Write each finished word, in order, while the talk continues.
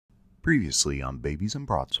Previously on Babies and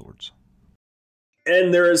Broadswords.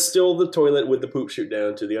 And there is still the toilet with the poop chute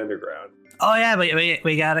down to the underground. Oh yeah,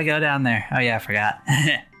 we gotta go down there. Oh yeah, I forgot.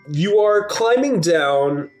 You are climbing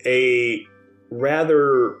down a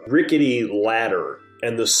rather rickety ladder,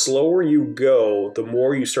 and the slower you go, the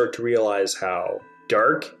more you start to realize how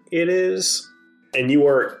dark it is. And you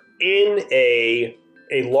are in a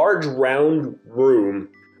large round room.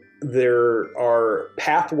 There are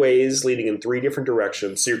pathways leading in three different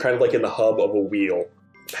directions, so you're kind of like in the hub of a wheel.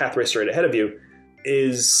 Pathway straight ahead of you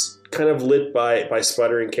is kind of lit by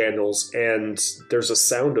sputtering candles, and there's a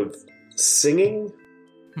sound of singing.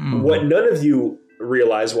 What none of you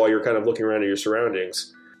realize while you're kind of looking around at your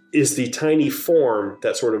surroundings is the tiny form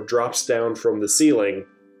that sort of drops down from the ceiling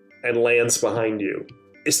and lands behind you.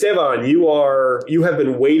 Esteban, you have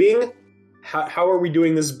been waiting. How are we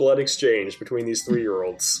doing this blood exchange between these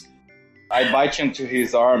 3-year-olds? I bite into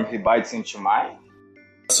his arm, he bites into mine.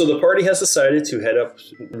 So the party has decided to head up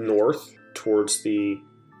north towards the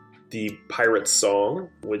pirate song,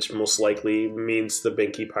 which most likely means the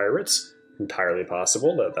Binky Pirates. Entirely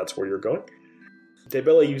possible that's where you're going.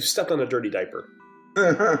 Daybella, you stepped on a dirty diaper.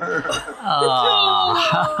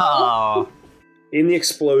 Oh. In the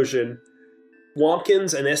explosion,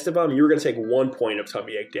 Thwompkins and Esteban, you were going to take 1 point of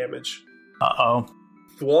tummy ache damage. Uh-oh.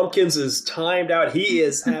 Thwompkins is timed out. He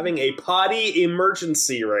is having a potty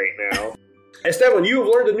emergency right now. Esteban, you have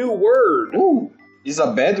learned a new word. Ooh, is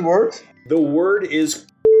a bad word? The word is...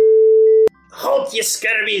 Halt, you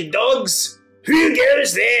scurvy dogs! Who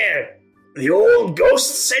goes there? The old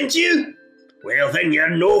ghost sent you? Well, then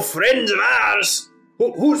you're no friends of ours.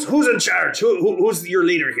 Who's in charge? Who's your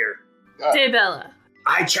leader here? Daybella.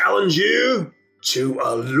 I challenge you to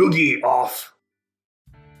a loogie off.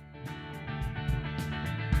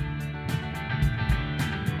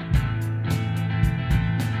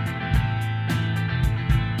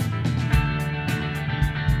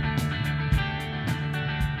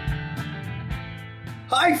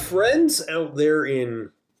 Hi, friends out there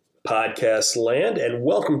in podcast land, and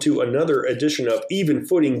welcome to another edition of Even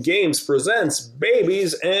Footing Games presents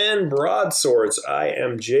Babies and Broadswords. I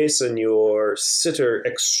am Jason, your sitter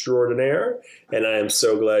extraordinaire, and I am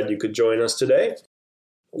so glad you could join us today.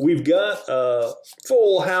 We've got a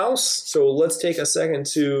full house, so let's take a second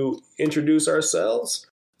to introduce ourselves.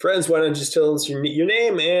 Friends, why don't you just tell us your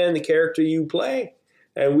name and the character you play,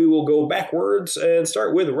 and we will go backwards and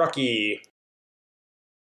start with Rocky.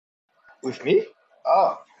 With me?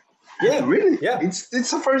 Oh, yeah, really? Yeah. It's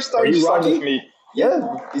the first time Are you start Rocky? with me.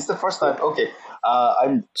 Yeah, it's the first time. Okay.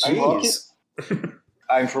 I'm Rocky.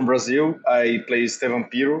 I'm from Brazil. I play Esteban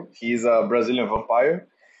Piro. He's a Brazilian vampire.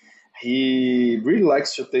 He really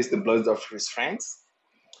likes to taste the blood of his friends.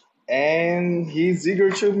 And he's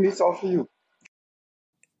eager to meet all of you.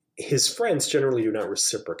 His friends generally do not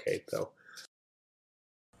reciprocate, though.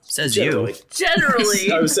 Says Generally. you.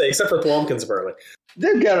 Generally. I would say, except for Thwompkins, apparently.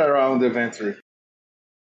 They'll get around eventually.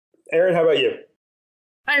 Aaron, how about you?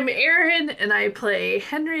 I'm Aaron, and I play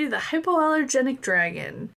Henry the Hypoallergenic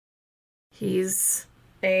Dragon. He's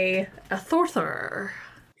a Thorther.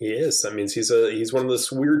 He is. That means he's one of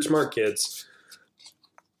those weird smart kids.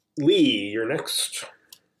 Lee, you're next.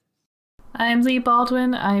 I'm Lee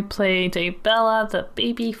Baldwin. I play Daybella, the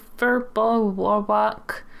baby furball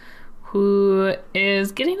warlock, who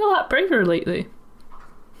is getting a lot braver lately.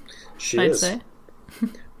 I'd say.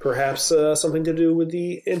 Perhaps something to do with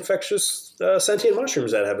the infectious sentient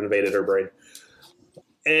mushrooms that have invaded her brain.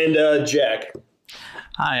 And Jack.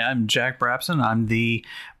 Hi, I'm Jack Brabson. I'm the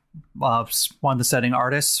one of the setting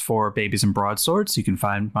artists for Babies and Broadswords. You can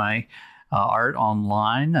find my art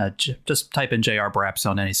online. Just type in JR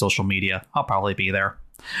Brabson on any social media. I'll probably be there.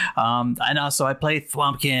 And also I play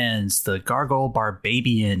Thwompkins, the Gargoyle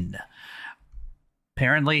Barbabian.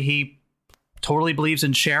 Apparently he totally believes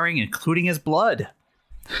in sharing, including his blood.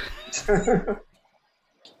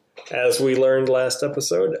 As we learned last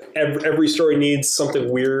episode, every story needs something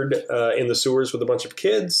weird in the sewers with a bunch of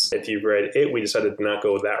kids. If you've read it, we decided to not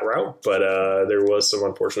go that route, but there was some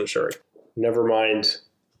unfortunate sharing. Never mind,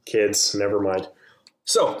 kids, never mind.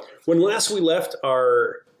 So, when last we left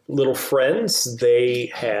our little friends,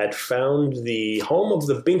 they had found the home of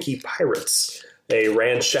the Binky Pirates, a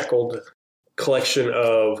ramshackle collection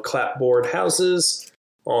of clapboard houses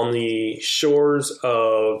on the shores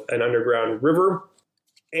of an underground river,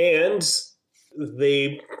 and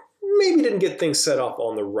they maybe didn't get things set up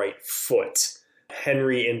on the right foot.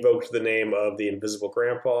 Henry invoked the name of the Invisible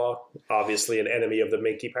Grandpa, obviously an enemy of the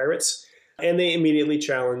Binky Pirates, and they immediately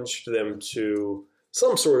challenged them to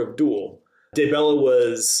some sort of duel. Daybella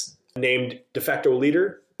was named de facto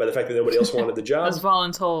leader by the fact that nobody else wanted the job. Was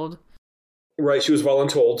voluntold. Right, she was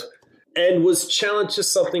voluntold. and was challenged to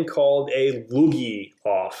something called a loogie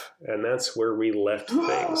off, and that's where we left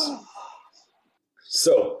things.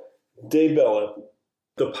 So, Daybella,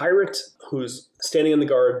 the pirate who's standing on the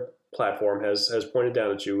guard platform has pointed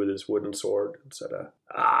down at you with his wooden sword and said,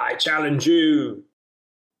 I challenge you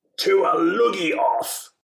to a loogie off.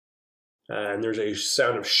 And there's a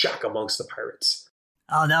sound of shock amongst the pirates.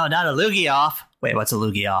 Oh no, not a loogie off. Wait, what's a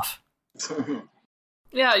loogie off?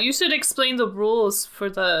 Yeah, you should explain the rules for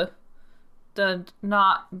the kids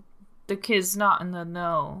not in the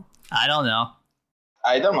know. I don't know.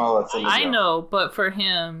 I don't know what's in I know, but for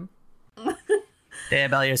him. Yeah,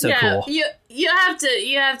 Belly, you're so cool. You have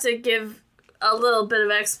to give a little bit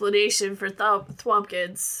of explanation for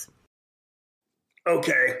Thwompkins.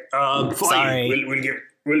 Okay, fine. Sorry.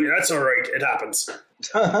 That's all right. It happens.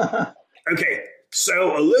 Okay,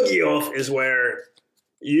 so a loogie off is where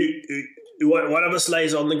one of us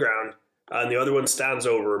lays on the ground and the other one stands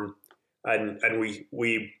over him, and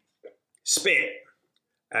we spit,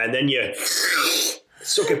 and then you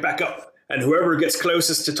suck it back up, and whoever gets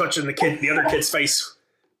closest to touching the other kid's face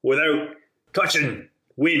without touching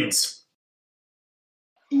wins.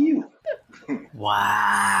 Ew.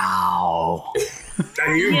 Wow.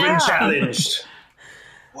 And you've been challenged.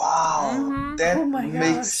 Wow, Mm-hmm. that my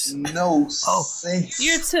makes gosh. no sense.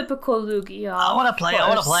 Your typical Loogie. I want to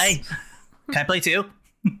play. Can I play too?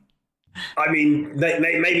 I mean,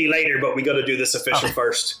 maybe later, but we got to do this official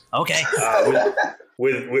first. Okay.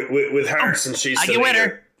 With her, since she's I the can win leader.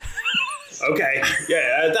 her. Okay,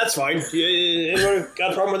 yeah, that's fine. Anyone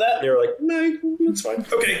got a problem with that? And they were like, no, that's fine.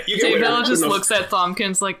 Okay, you can win her. Daybella just Good enough. looks at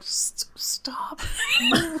Thwompkins like, stop.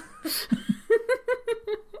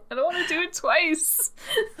 I don't want to do it twice.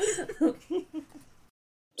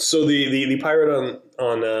 So the pirate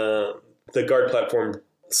on the guard platform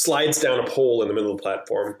slides down a pole in the middle of the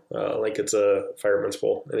platform, like it's a fireman's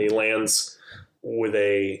pole, and he lands with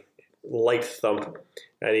a light thump,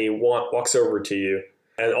 and he walks over to you,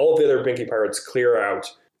 and all of the other Binky pirates clear out.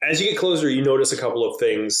 As you get closer, you notice a couple of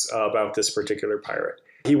things about this particular pirate.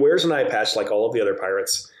 He wears an eye patch like all of the other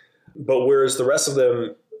pirates, but whereas the rest of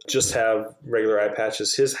them just have regular eye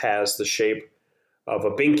patches, his has the shape of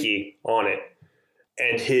a Binky on it.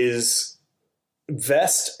 And his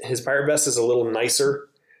pirate vest is a little nicer,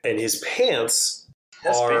 and his pants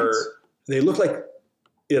they look like,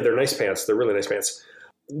 they're nice pants. They're really nice pants.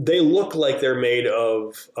 They look like they're made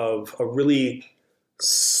of a really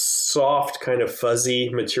soft, kind of fuzzy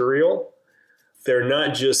material. They're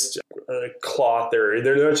not just cloth.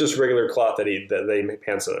 They're not just regular cloth that they make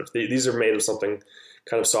pants out of. These are made of something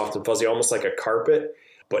kind of soft and fuzzy, almost like a carpet,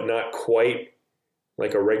 but not quite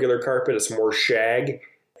like a regular carpet. It's more shag,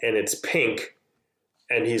 and it's pink,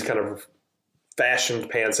 and he's kind of fashioned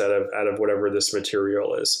pants out of whatever this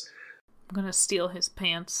material is. I'm going to steal his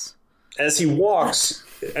pants. As he walks,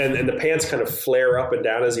 and the pants kind of flare up and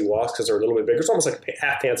down as he walks because they're a little bit bigger. It's almost like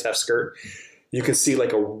half pants, half skirt. You can see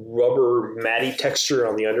like a rubber matty texture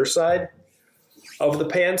on the underside of the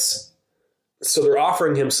pants. So they're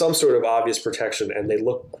offering him some sort of obvious protection, and they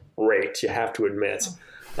look great, you have to admit.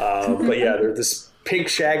 But yeah, they're this pink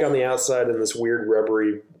shag on the outside and this weird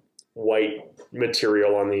rubbery white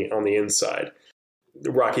material on the inside.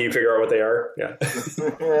 Rocky, you figure out what they are? Yeah.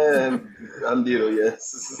 A little,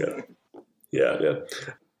 yes. Yeah.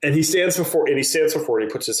 And he stands before and he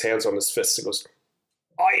puts his hands on his fists and goes,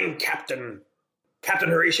 I am Captain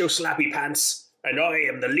Horatio Slappy Pants, and I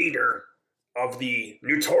am the leader of the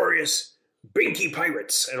notorious Binky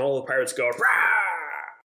Pirates. And all the pirates go, rah!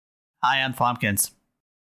 Hi, I'm Thwompkins.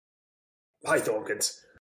 Hi, Thwompkins.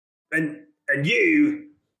 And you,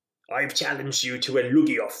 I've challenged you to a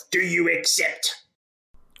loogie off. Do you accept?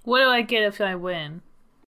 What do I get if I win?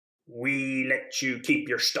 We let you keep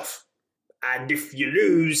your stuff. And if you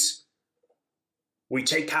lose, we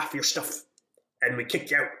take half your stuff and we kick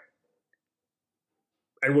you out.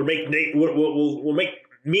 And we'll make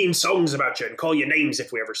mean songs about you and call you names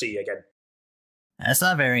if we ever see you again. That's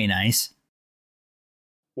not very nice.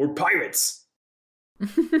 We're pirates.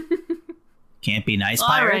 Can't be nice All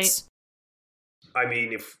pirates. I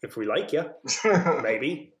mean, if we like you,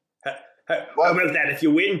 maybe. How about that? If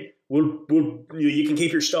you win, you can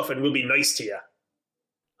keep your stuff and we'll be nice to you.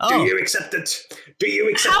 Oh. Do you accept it? Do you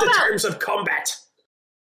accept the terms of combat?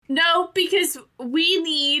 No, because we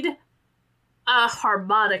need a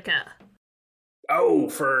harmonica. Oh,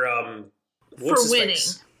 for what's his winning.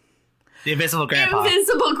 face? The Invisible Grandpa.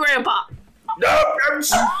 Invisible Grandpa. No,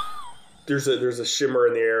 there's a shimmer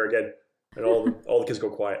in the air again, and all the kids go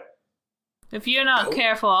quiet. If you're not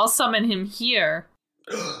careful, I'll summon him here.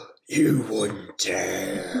 You wouldn't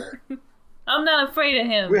dare. I'm not afraid of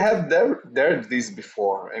him. We have dared this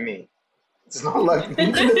before. I mean, It's not like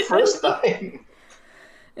me the first time.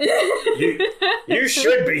 You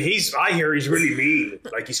should be. I hear he's really mean.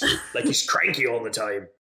 Like he's cranky all the time.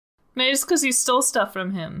 Maybe it's because you stole stuff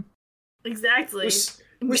from him. Exactly.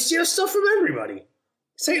 We steal stuff from everybody.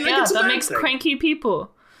 Say it like Yeah, it's a that bad makes thing. cranky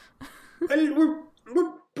people. And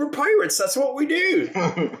we're pirates. That's what we do.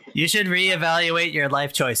 You should reevaluate your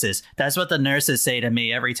life choices. That's what the nurses say to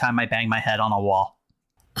me every time I bang my head on a wall.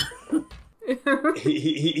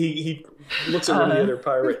 He looks at one of the other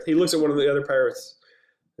pirates. He looks at one of the other pirates,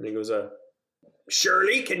 and he goes,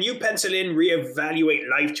 Shirley, can you pencil in reevaluate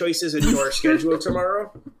life choices in your schedule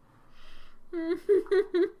tomorrow?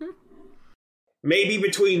 Maybe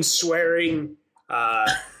between swearing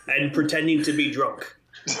and pretending to be drunk.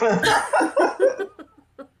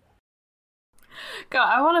 God,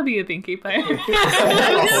 I want to be a binky pirate.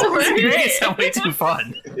 It's so way too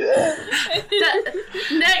fun.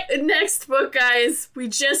 Next book, guys. We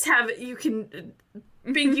just have it. You can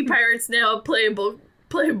Binky Pirates now a playable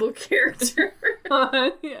character.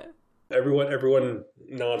 Yeah. Everyone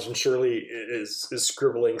nods, and Shirley is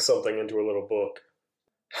scribbling something into a little book.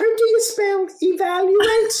 How do you spell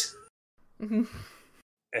evaluate?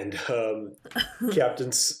 And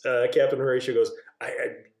Captain Horatio goes,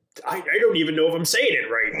 I don't even know if I'm saying it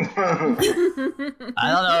right.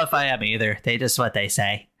 I don't know if I am either. They just what they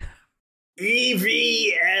say.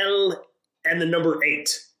 EVL and the number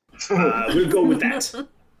 8. We'll go with that.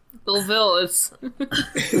 Villas.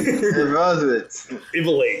 Evaluate.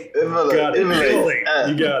 Evaluate. Evaluate. Got it. Evaluate.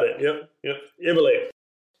 You got it. Yep. Evaluate.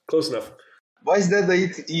 Close enough. Why is that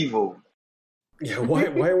 8 evil? Yeah, why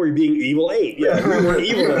are we being evil 8? Yeah, we weren't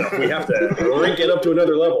evil enough. We have to rank it up to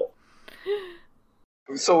another level.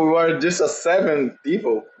 So we were just a 7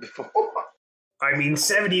 evil before. I mean,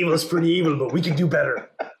 7 evil is pretty evil, but we can do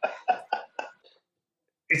better.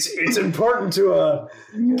 It's important to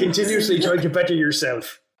continuously try to better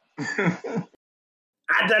yourself. Add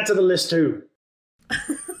that to the list too.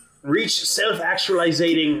 Reach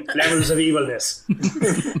self-actualizing levels of evilness.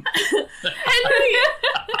 Henry,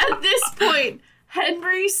 at this point,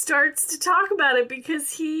 Henry starts to talk about it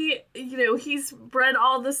because he's read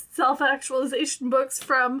all the self-actualization books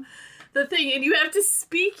from the thing, and you have to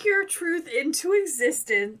speak your truth into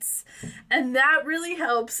existence, and that really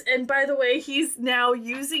helps. And by the way, he's now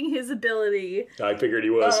using his ability. I figured he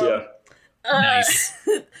was, yeah. Nice.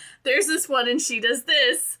 There's this one, and she does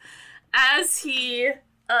this as he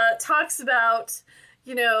talks about,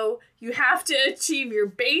 you have to achieve your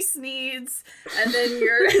base needs, and then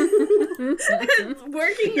you're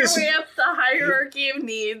working your way up the hierarchy of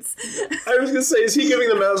needs. I was going to say, is he giving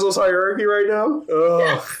the Maslow's hierarchy right now?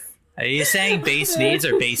 Ugh. Are you saying base needs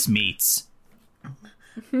or base meats?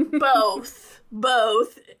 Both.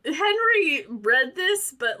 Henry read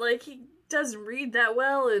this, but he doesn't read that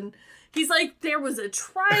well, and he's like, there was a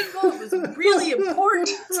triangle, it was really important.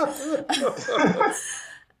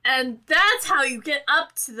 And that's how you get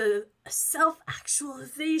up to the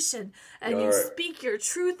self-actualization, and you speak your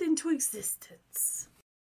truth into existence.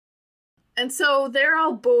 And so they're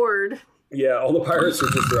all bored. Yeah, all the pirates are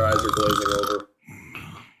just, their eyes are glazing over.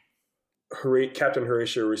 Captain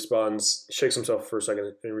Horatio shakes himself for a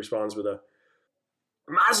second, and responds with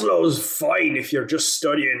Maslow's fine if you're just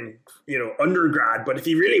studying, undergrad, but if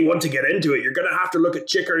you really want to get into it, you're going to have to look at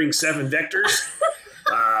Chickering 7 vectors,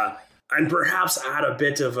 and perhaps add a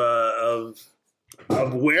bit of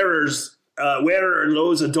Wearer and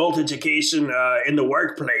Lowe's adult education in the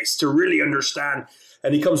workplace to really understand.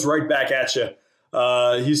 And he comes right back at you.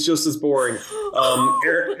 He's just as boring.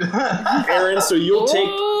 Aaron, so you'll take...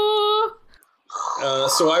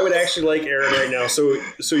 so I would actually like Aaron right now. So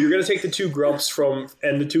you're going to take the 2 grumps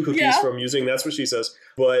and the 2 cookies from using That's What She Says.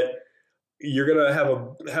 But you're going to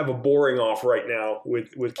have a boring off right now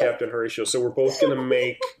with Captain Horatio. So we're both going to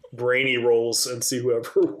make brainy rolls and see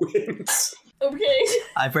whoever wins. Okay.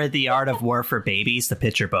 I've read The Art of War for Babies, the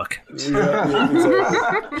picture book. Yeah,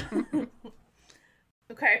 exactly.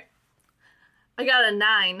 Okay. I got a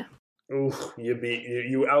 9. Ooh,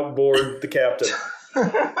 you outboard the captain.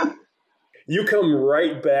 You come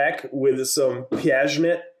right back with some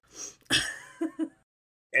Piaget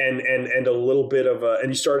and a little bit of and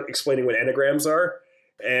you start explaining what enneagrams are,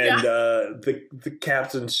 and the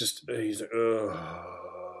captain's just he's like,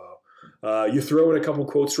 you throw in a couple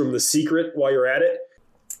quotes from The Secret while you're at it.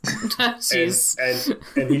 Jeez.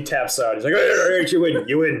 And he taps out. He's like, all right, you win.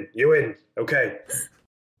 Okay,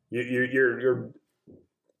 you're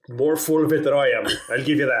more full of it than I am. I'll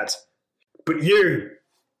give you that. But you.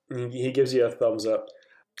 He gives you a thumbs up,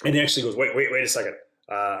 and he actually goes, "Wait a second,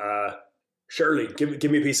 Shirley,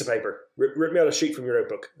 give me a piece of paper. Rip me out a sheet from your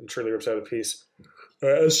notebook." And Shirley rips out a piece.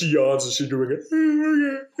 As she yawns and she's doing it.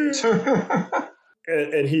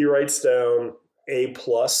 and he writes down A+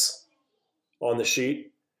 on the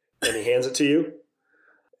sheet, and he hands it to you.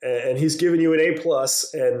 And he's giving you an A+,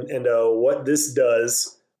 and what this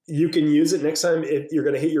does, you can use it next time if you're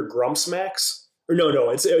going to hit your Grumps max. Or no,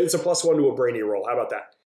 it's a +1 to a brainy roll. How about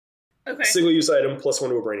that? Okay. Single use item, +1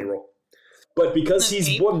 to a brainy roll. But because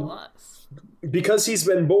he's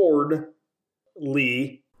been bored,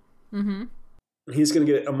 Lee, he's going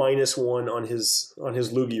to get a -1 on his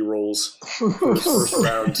loogie rolls for his first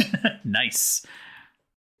round. Nice.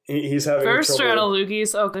 He's having first trouble. round of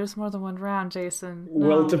loogies. Oh, there's more than one round, Jason. No.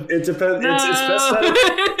 Well, it depends. No.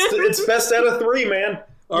 It's best out of 3, man.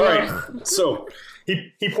 All right. So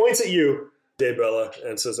he points at you, Daybella,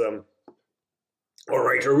 and says, "All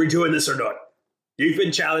right, are we doing this or not? You've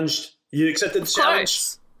been challenged. You accepted the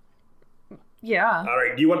challenge. Yeah. All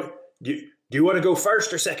right. Do you want to go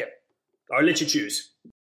first or second? I'll let you choose.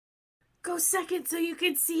 Go second so you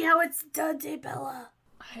can see how it's done, Daybella.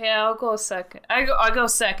 Yeah, I'll go second. I go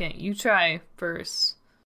second. You try first.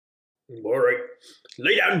 All right.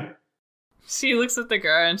 Lay down." She looks at the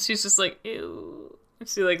ground. She's just like, ew.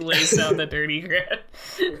 She like lays down the dirty ground.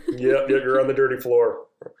 Yep, you're on the dirty floor.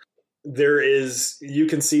 You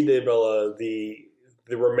can see, Daybella, the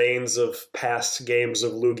remains of past games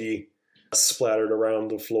of loogie splattered around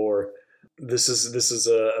the floor. This is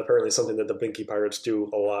apparently something that the Binky Pirates do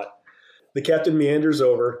a lot. The captain meanders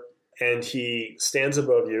over, and he stands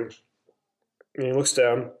above you, and he looks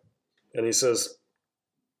down, and he says,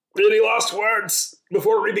 "Any last words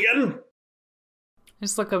before we begin?"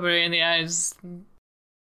 Just look up her in the eyes.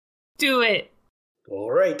 Do it.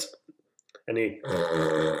 All right. And he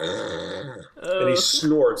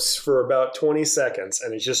snorts for about 20 seconds,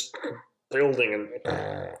 and he's just building and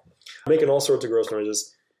making all sorts of gross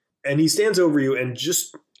noises. And he stands over you, and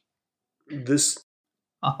just this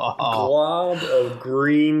glob of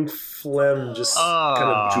green phlegm just kind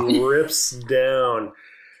of drips down,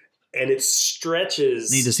 and it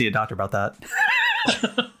stretches. Need to see a doctor about that.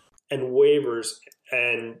 And wavers,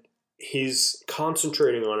 and he's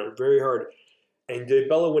concentrating on it very hard. And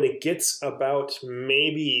Daybella, when it gets about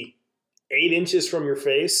maybe 8 inches from your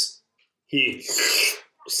face, he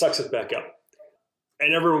sucks it back up.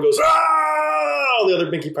 And everyone goes, "Ah!" All the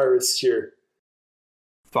other Binky Pirates cheer.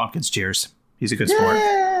 Thompkins cheers. He's a good sport.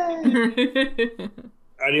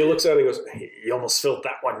 And he looks at it and goes, "Hey, you almost filled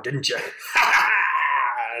that one, didn't you?"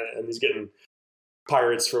 And he's getting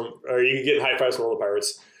you're getting high fives from all the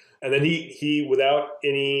pirates. And then he without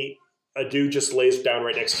any ado, just lays down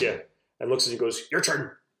right next to you and looks at you and goes, "Your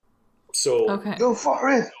turn." So okay. Go for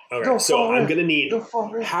it. Okay. So I'm gonna need.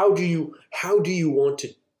 How do you want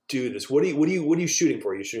to do this? What are you shooting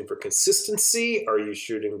for? Are you shooting for consistency? Are you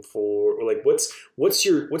shooting for what's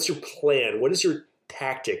your plan? What is your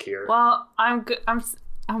tactic here? Well, I'm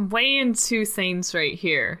weighing two things right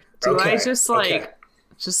here. Do I just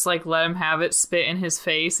let him have it, spit in his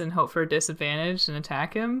face, and hope for a disadvantage and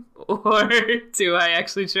attack him? Or do I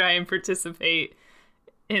actually try and participate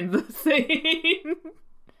in the thing?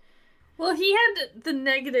 Well, he had the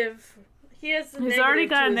negative. He's already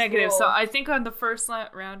got a negative, roll. so I think on the first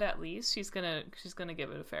round at least, she's gonna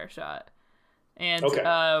give it a fair shot. And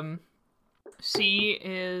she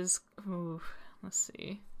is. Let's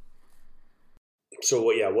see. So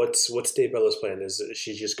what's Daybella's plan? Is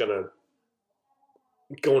she just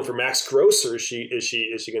going for max gross, or is she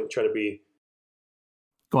going to try to be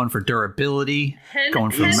going for durability?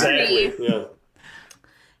 Henry, exactly? Yeah.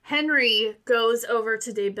 Henry goes over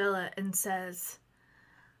to Daybella and says,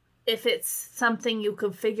 "If it's something you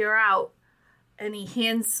could figure out," and he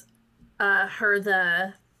hands her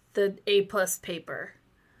the A+ paper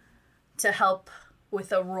to help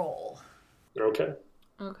with a roll. Okay.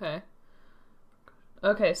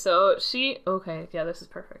 So this is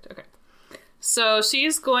perfect. Okay. So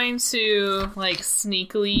she's going to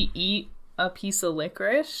sneakily eat a piece of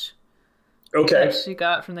licorice. Okay. That she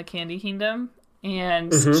got from the Candy Kingdom,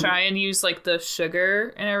 and try and use the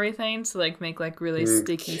sugar and everything to make really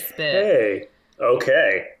sticky spit. Hey.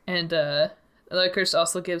 Okay. And licorice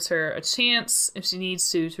also gives her a chance if she needs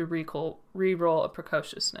to re-roll a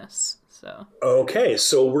precociousness. So. Okay,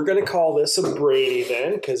 so we're going to call this a Brady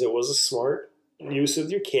then, because it was a smart use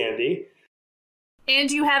of your candy.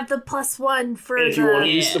 And you have the +1 for and if you want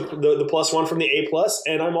to use the +1 from the A+,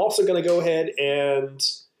 and I'm also going to go ahead and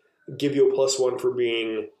give you a +1 for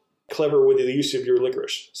being clever with the use of your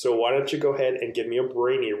licorice. So why don't you go ahead and give me a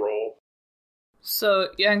brainy roll? So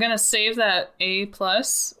I'm going to save that A+.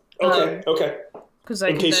 Okay. Because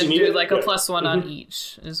I can then do a +1 on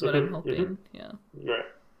each, is what I'm hoping. Yeah. Right.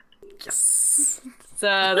 Yes. So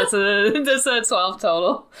that's a 12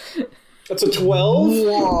 total. That's a 12?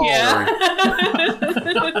 Whoa. Yeah.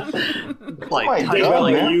 my Tight God,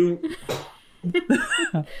 belly. man. you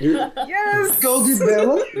Yes, go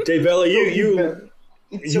Bella. Daybella, you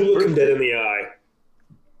It's you your look him birthday. dead in the eye,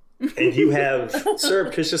 and you have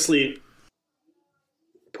surreptitiously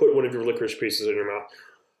put one of your licorice pieces in your mouth,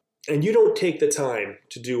 and you don't take the time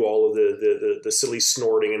to do all of the silly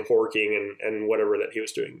snorting and horking and whatever that he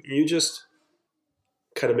was doing. You just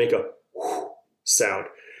kind of make a sound,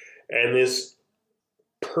 and this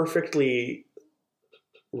perfectly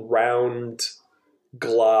round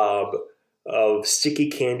glob of sticky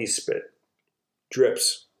candy spit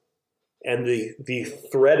drips, and the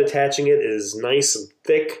thread attaching it is nice and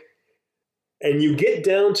thick, and you get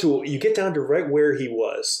down to right where he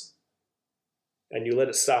was, and you let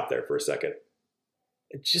it stop there for a second,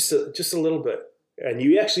 just a little bit, and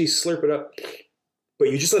you actually slurp it up, but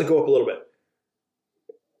you just let it go up a little bit,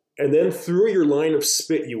 and then through your line of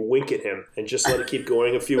spit you wink at him and just let it keep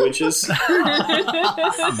going a few inches Man.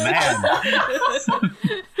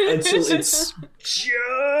 until it's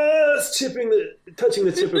just touching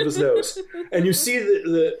the tip of his nose, and you see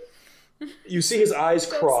you see his eyes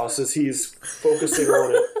cross as he's focusing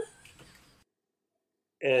on it,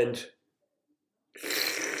 and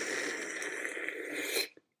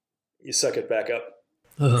you suck it back up,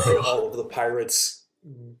 and all of the pirates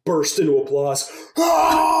burst into applause.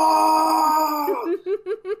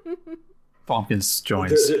 Pumpkins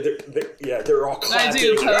joins. They're all clapping. I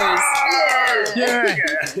do pose. Yeah.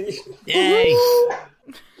 Yeah. Yay.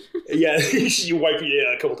 Yeah, you wipe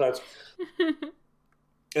a couple times.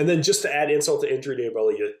 And then just to add insult to injury,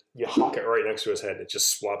 Daybella, you hawk it right next to his head. It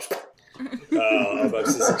just swaps about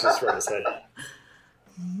 6 inches from his head.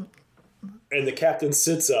 And the captain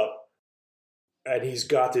sits up, and he's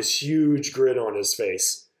got this huge grin on his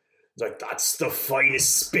face. He's like, "That's the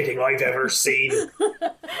finest spitting I've ever seen.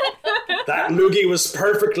 That loogie was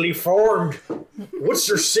perfectly formed. What's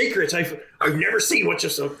your secret? I've never seen much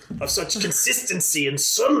of such consistency and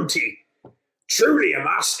subtlety. Truly a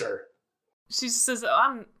master." She says,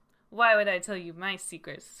 why would I tell you my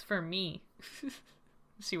secrets? For me.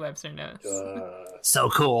 She wipes her nose. So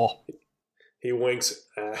cool. He winks.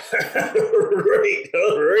 All right.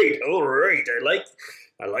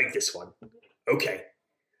 I like this one. Okay.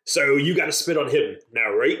 So you got to spit on him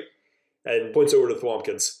now, right? And points over to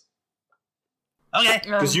Thwompkins. Okay.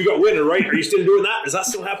 Because you got winner, right? Are you still doing that? Is that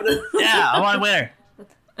still happening? Yeah, I want winner.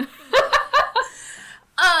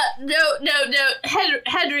 No.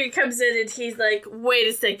 Henry comes in and he's like, "Wait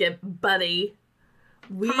a second, buddy.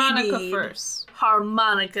 We Harmonica need first.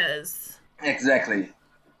 harmonicas." Exactly.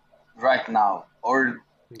 Right now. Or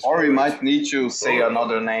we might need to say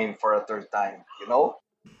another name for a third time, you know?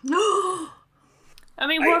 I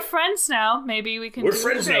mean, we're friends now. Maybe we can We're do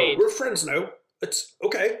friends a now. trade. We're friends now. It's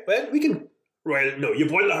okay. Well, we can. Well, no,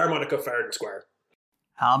 you've won the harmonica fair and square.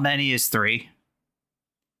 How many is 3?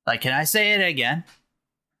 Like, can I say it again?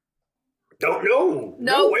 Don't know.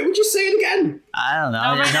 No. Why would you say it again? I don't know. Not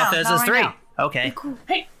I didn't right know if now, this not is right 3. now. Okay.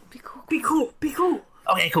 Hey, be cool.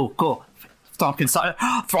 Okay, cool.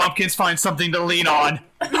 Thwompkins finds something to lean on.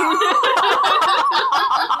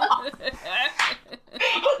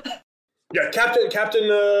 Yeah, Captain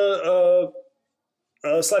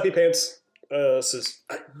Slappy Pants says,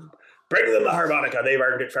 "Bring them the harmonica. They've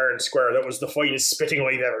earned it fair and square. That was the finest spitting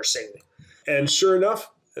I've ever seen." And sure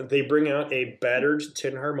enough, they bring out a battered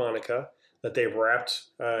tin harmonica that they've wrapped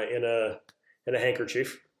in a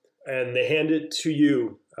handkerchief, and they hand it to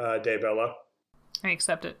you, Daybella. I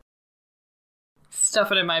accept it.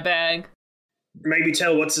 Stuff it in my bag. Maybe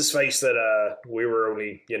tell what's his face that we were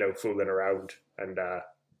only fooling around and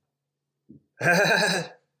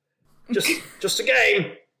just a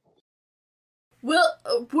game.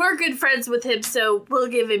 We're good friends with him, so we'll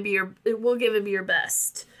give him your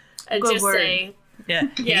best. And Good just word. say, Yeah,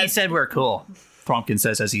 he said we're cool. Thwompkins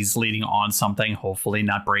says as he's leaning on something, hopefully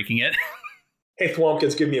not breaking it. Hey,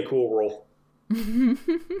 Thwompkins, give me a cool roll.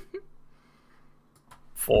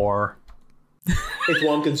 4. Hey,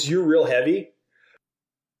 Thwompkins, you're real heavy.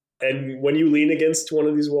 And when you lean against one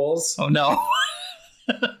of these walls, Oh no.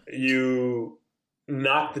 you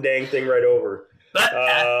knock the dang thing right over.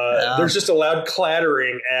 No. There's just a loud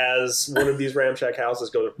clattering as one of these ramshack houses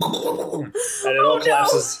goes, and it all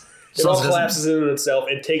collapses. It all collapses in itself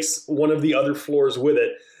and takes one of the other floors with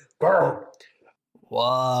it.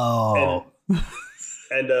 Whoa.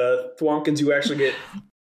 And Thwompkins, you actually get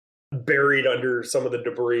buried under some of the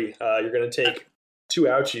debris. You're going to take 2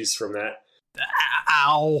 ouchies from that.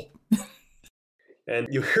 Ow. And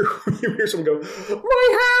you hear someone go,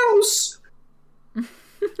 "My house!"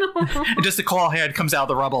 And just a claw hand comes out of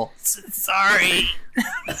the rubble. Sorry.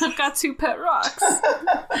 I've got 2 pet rocks. I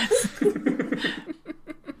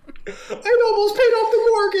almost paid off the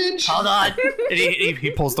mortgage. Hold on. And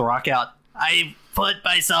he pulls the rock out. I put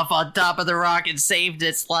myself on top of the rock and saved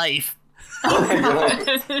its life. Total.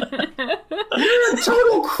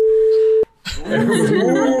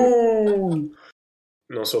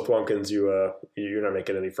 No, so Thwompkins, you're not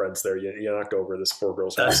making any friends there. You knocked over this poor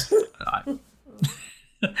girl's house.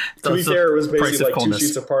 To be fair, it was basically like 2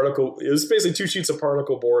 sheets of particle. It was basically 2 sheets of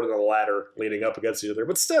particle board and a ladder leaning up against each other.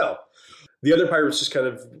 But still, the other pirates just kind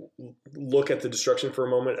of look at the destruction for a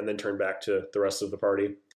moment and then turn back to the rest of the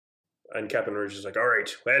party. And Captain Ridge is like, "All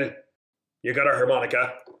right, well, you got a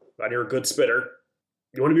harmonica, and you're a good spitter.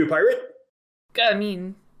 You want to be a pirate?" I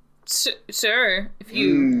mean, sure. If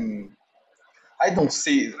you, I don't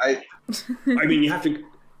see. I mean, you have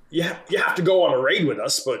to go on a raid with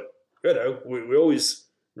us, but you know, we always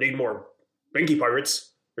need more binky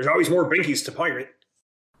pirates. There's always more binkies to pirate.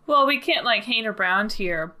 well, we can't like hang around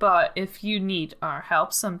here. But if you need our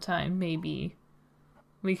help sometime, maybe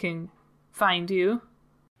we can find you.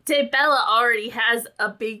 Bella already has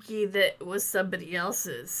a binky that was somebody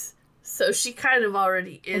else's, so she kind of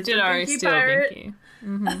already is. I did already binky steal pirate. a binky.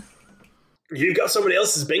 Mm-hmm. You got somebody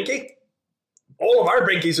else's binky? All of our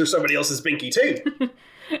binkies are somebody else's binky too.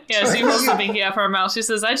 Yeah, she pulls the binky out of her mouth. She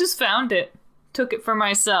says, "I just found it. Took it for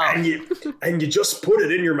myself." And you just put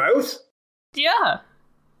it in your mouth? Yeah.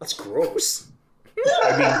 That's gross.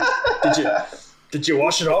 I mean, did you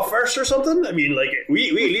wash it off first or something? I mean, like we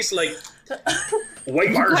at least like wipe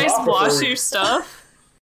You ours guys off wash before your stuff?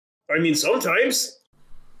 I mean, sometimes.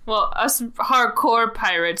 Well, us hardcore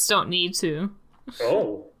pirates don't need to.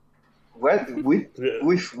 Oh. With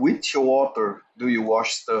which water do you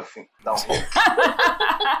wash stuff down here?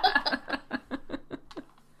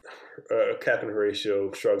 Captain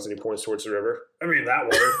Horatio shrugs and he points towards the river. I mean, that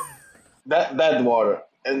water. that water.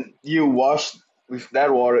 And you wash with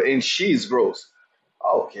that water and she's gross.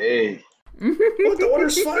 Okay. Well, the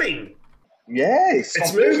water's fine. Yeah,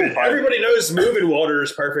 It's moving. Everybody knows moving water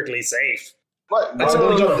is perfectly safe. But It's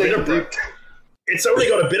only got a bit of brown. It's only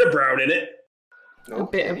got a bit of brown in it. A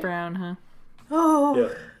bit of brown, huh? Oh,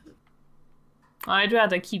 Yeah. I'd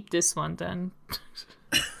rather keep this one then.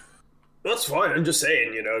 That's fine. I'm just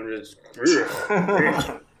saying, you know, it's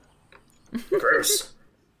gross.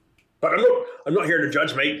 But I'm not here to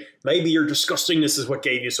judge, mate. Maybe your disgustingness is what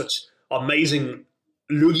gave you such amazing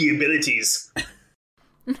loogie abilities.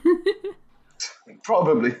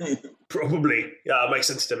 Probably. Probably. Yeah, it makes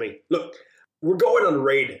sense to me. Look, we're going on a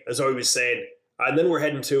raid, as I was saying, and then we're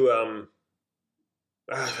heading to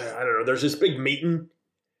I don't know. There's this big meeting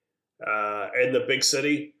in the big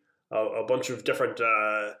city. A bunch of different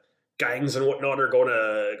gangs and whatnot are going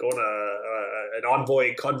to an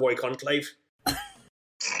convoy conclave.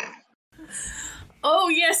 oh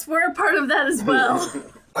yes, we're a part of that as well.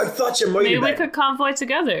 I thought you might. Maybe have we been. could convoy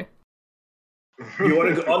together. You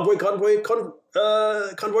want to go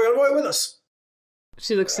convoy with us?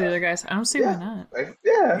 She looks to the other guys. I don't see why not.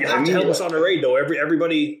 Yeah. You have to help us on a raid, though.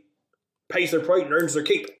 Everybody pays their price and earns their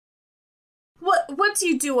keep. What do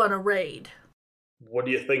you do on a raid? What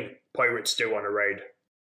do you think pirates do on a raid?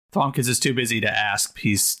 Thwompkins is too busy to ask.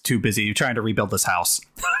 He's too busy trying to rebuild this house.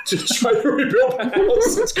 Just trying to rebuild the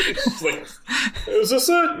house. It's like, is this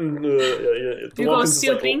it? And, You go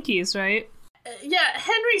steal binkies, right? Yeah,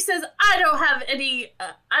 Henry says I don't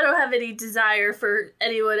have any desire for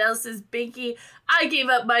anyone else's binky. I gave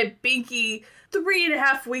up my binky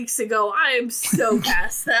 3.5 weeks ago. I am so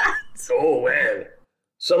past that. Oh well,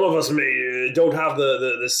 some of us may don't have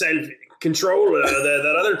the self control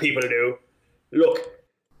that other people do. Look,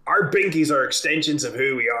 our binkies are extensions of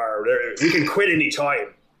who we are. We can quit any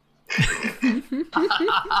time.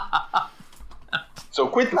 So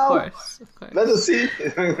quit now. Of course. Let us see.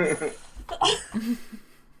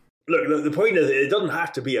 Look, the point is, it doesn't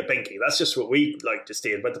have to be a binky. That's just what we like to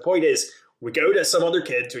steal. But the point is, we go to some other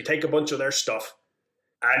kids, we take a bunch of their stuff,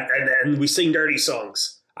 and then we sing dirty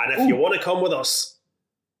songs. And if you want to come with us,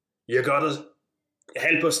 you gotta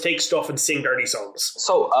help us take stuff and sing dirty songs.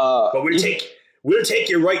 So, but we'll take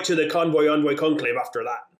you right to the envoy conclave after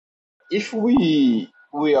that. if we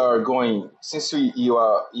are going, since you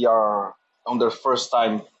are on the first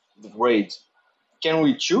time raid, can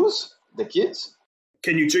we choose the kids?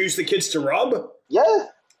 Can you choose the kids to rob? Yeah.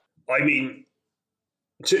 I mean,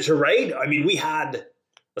 to raid? I mean, we had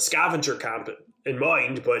a scavenger camp in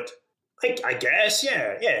mind, but I guess,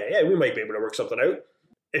 yeah, we might be able to work something out.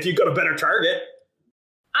 If you've got a better target.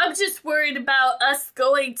 I'm just worried about us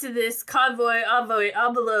going to this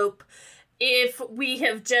envelope if we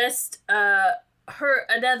have just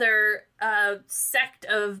another sect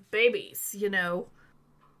of babies, you know.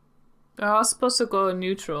 They're all supposed to go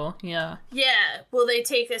neutral, yeah. Yeah, will they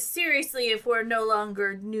take us seriously if we're no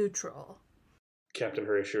longer neutral? Captain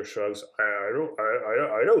Horatio shrugs. I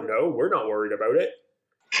don't know. We're not worried about it.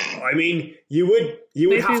 I mean, you would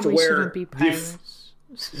Maybe have to we wear shouldn't be pirates.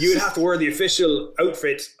 you would have to wear the official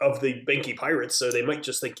outfit of the Binky Pirates, so they might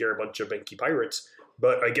just think you're a bunch of Binky Pirates.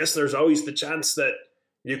 But I guess there's always the chance that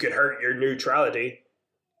you could hurt your neutrality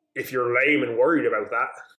if you're lame and worried about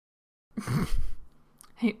that.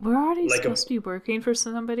 Hey, we're already supposed to be working for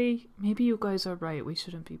somebody. Maybe you guys are right. We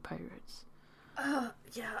shouldn't be pirates.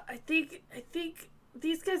 Yeah, I think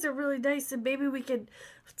these guys are really nice, and maybe we could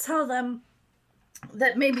tell them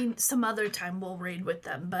that maybe some other time we'll raid with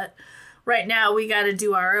them. But right now, we got to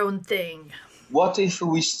do our own thing. What if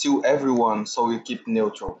we steal everyone so we keep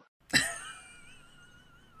neutral?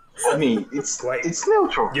 I mean, it's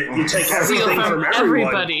neutral. You take everything from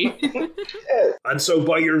everyone. Everybody. And so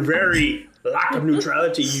by your very lack of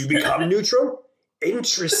neutrality, you become neutral?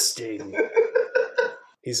 Interesting.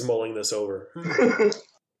 He's mulling this over.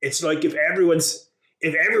 It's like if everyone's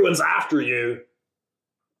after you,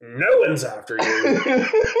 no one's after you.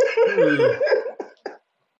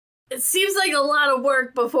 It seems like a lot of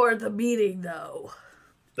work before the meeting, though.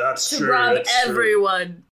 That's to true. To rob that's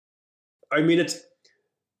everyone. True. I mean, it's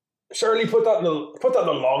surely put that in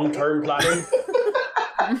the long-term planning.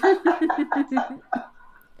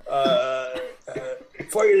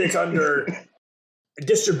 File it under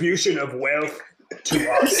distribution of wealth to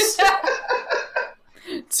us.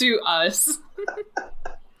 To us.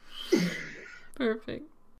 Perfect.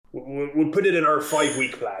 We'll put it in our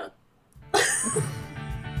 5-week plan.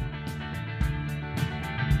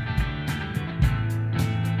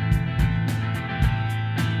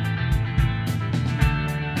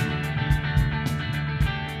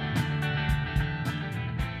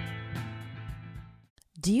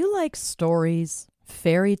 Do you like stories,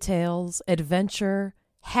 fairy tales, adventure,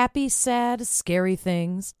 happy, sad, scary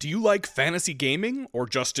things? Do you like fantasy gaming or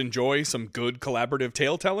just enjoy some good collaborative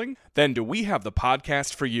tale telling? Then do we have the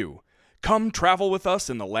podcast for you. Come travel with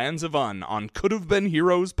us in the lands of Un on Could Have Been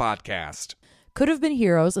Heroes podcast. Could Have Been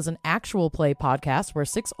Heroes is an actual play podcast where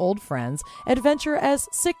 6 old friends adventure as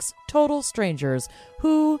 6 total strangers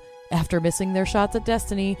who, after missing their shots at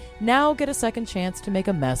destiny, now get a second chance to make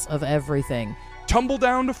a mess of everything. Tumble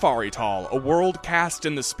down to Farital, a world cast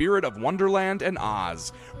in the spirit of Wonderland and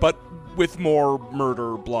Oz, but with more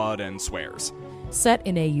murder, blood, and swears. Set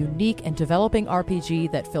in a unique and developing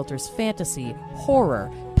RPG that filters fantasy,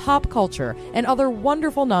 horror, pop culture, and other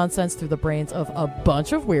wonderful nonsense through the brains of a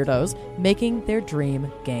bunch of weirdos making their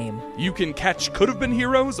dream game. You can catch Could Have Been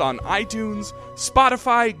Heroes on iTunes,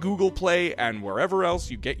 Spotify, Google Play, and wherever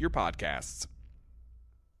else you get your podcasts.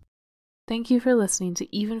 Thank you for listening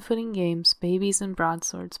to Even Footing Games Babies and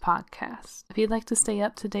Broadswords podcast. If you'd like to stay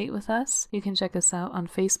up to date with us, you can check us out on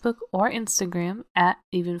Facebook or Instagram at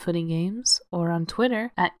Even Footing Games or on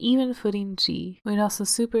Twitter at Even Footing G. We'd also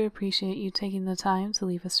super appreciate you taking the time to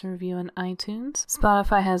leave us a review on iTunes.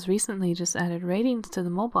 Spotify has recently just added ratings to the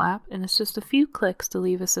mobile app, and it's just a few clicks to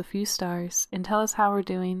leave us a few stars and tell us how we're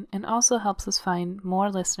doing, and also helps us find more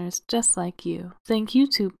listeners just like you. Thank you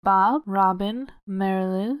to Bob, Robin,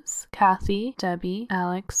 Mariluz, Kathy, Debbie,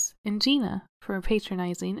 Alex, and Gina for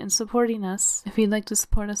patronizing and supporting us. If you'd like to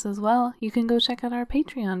support us as well, you can go check out our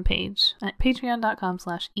Patreon page at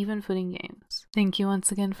patreon.com/evenfootinggames. Thank you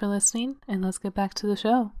once again for listening, and let's get back to the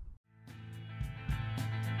show.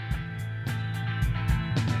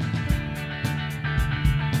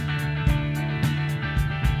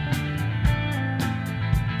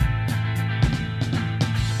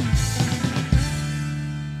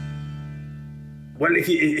 Well,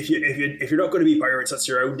 if you're not going to be pirates, that's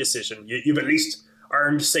your own decision. You've at least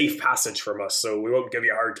earned safe passage from us, so we won't give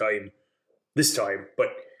you a hard time this time.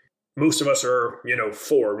 But most of us are,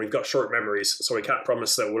 4, and we've got short memories, so we can't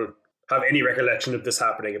promise that we'll have any recollection of this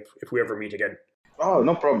happening if we ever meet again. Oh,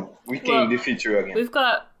 no problem. We can defeat you again. We've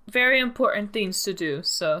got very important things to do,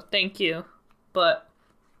 so thank you. But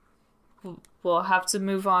we'll have to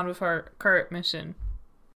move on with our current mission.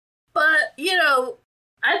 But,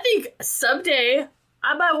 I think someday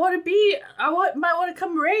I might want to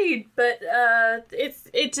come raid, but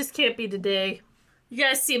it just can't be today. You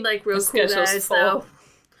guys seem like real cool guys, though.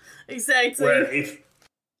 Exactly. Well,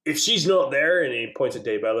 if she's not there, and he points at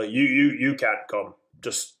Daybella, you can't come.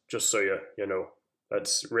 Just so you know,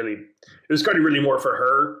 that's really, it was kind of really more for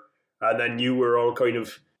her, and then you were all kind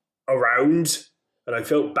of around, and I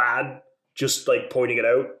felt bad just like pointing it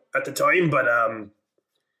out at the time, but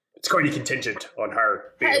it's kind of contingent on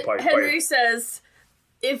her being a pirate. Henry says,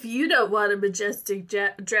 If you don't want a majestic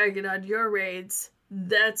dragon on your raids,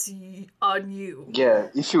 that's on you. Yeah,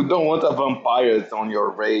 if you don't want a vampire on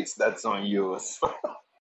your raids, that's on you.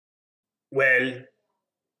 Well,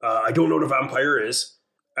 I don't know what a vampire is.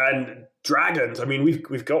 And dragons, I mean,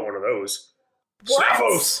 we've got one of those. What?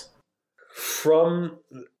 Snaffles! From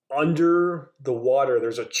under the water,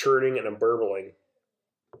 there's a churning and a burbling.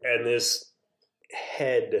 And this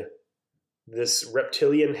head, this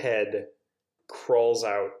reptilian head, crawls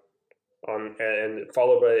out and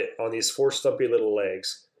followed by on these 4 stumpy little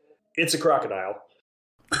legs. It's a crocodile.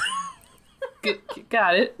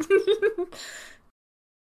 Got it.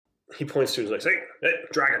 He points to his legs. Hey,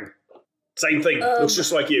 dragon. Same thing. Looks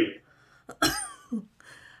just like you.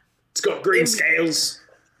 It's got green scales.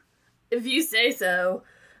 If you say so,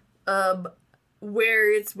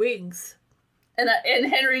 where its wings? And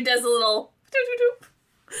Henry does a little doop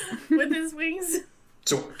with his wings.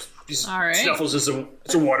 So All right. Snuffles is a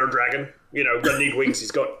water dragon. You know, doesn't need wings.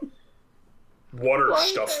 He's got water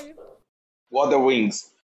stuff. Water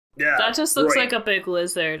wings. Yeah, That just looks like a big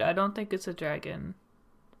lizard. I don't think it's a dragon.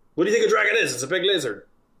 What do you think a dragon is? It's a big lizard.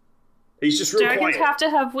 He's just real Dragons quiet. have to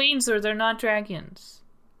have wings or they're not dragons.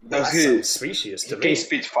 Does That's he? some species to Can he me.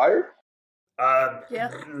 spit fire?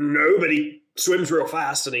 Yeah. No, but he swims real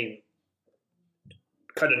fast and he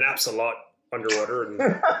kind of naps a lot underwater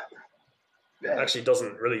and actually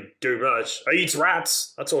doesn't really do much. He eats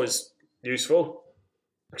rats. That's always useful.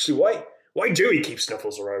 Actually, why do he keep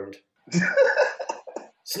Snuffles around?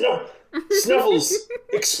 Snuffles,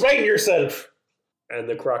 explain yourself. And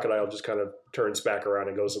the crocodile just kind of turns back around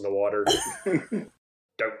and goes in the water.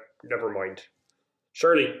 Never mind.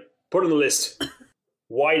 Shirley, put on the list.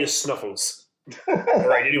 Why does Snuffles? All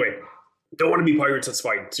right, anyway. Don't want to be pirates, that's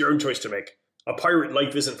fine. It's your own choice to make. A pirate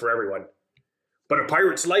life isn't for everyone. But a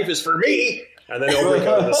pirate's life is for me! And then they'll break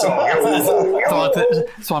out in the song.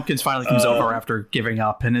 Swampkins finally comes over after giving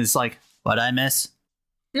up and is like, "What'd I miss?"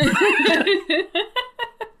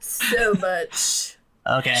 So much.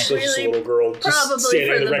 Okay. Such a little girl just probably standing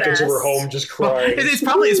for in the the wreckage of her best. home just crying. It's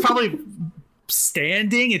probably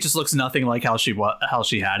standing. It just looks nothing like how she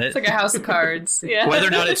had it. It's like a house of cards. Yeah. Whether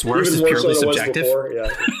or not it's worse Even is more so purely than it was subjective. before.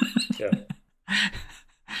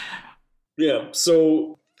 Yeah.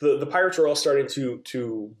 So the pirates are all starting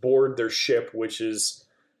to board their ship, which is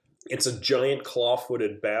it's a giant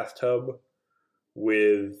claw-footed bathtub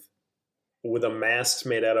with a mast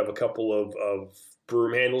made out of a couple of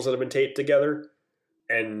broom handles that have been taped together,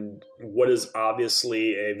 and what is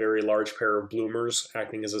obviously a very large pair of bloomers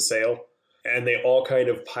acting as a sail. And they all kind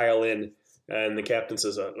of pile in, and the captain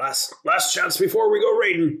says, last chance before we go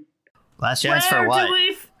raiding. Last chance for what? Where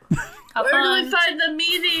do we find the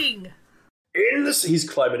meeting? He's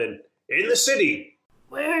climbing in the city.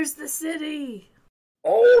 Where's the city?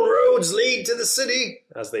 All roads lead to the city,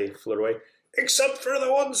 as they float away, except for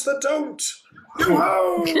the ones that don't.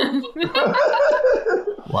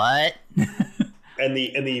 What? and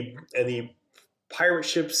the pirate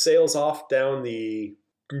ship sails off down the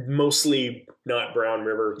mostly not brown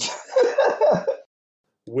river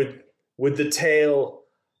with the tail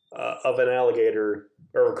of an alligator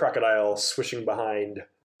or a crocodile swishing behind.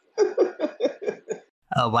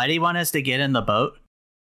 Why do you want us to get in the boat?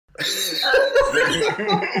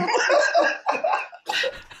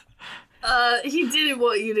 He didn't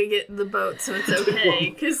want you to get in the boat, so it's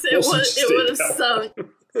okay, because it would have sunk.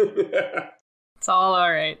 It's all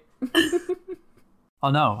right.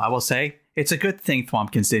 Oh no, I will say, it's a good thing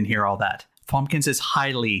Thwompkins didn't hear all that. Thwompkins is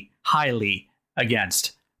highly, highly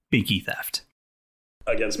against binky theft.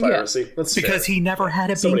 Against piracy. That's because fair. he never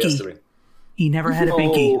had a Somebody has to binky. be. He never had a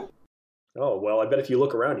binky. Oh, well, I bet if you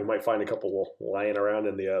look around, you might find a couple lying around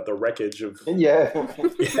in the wreckage of... Yeah.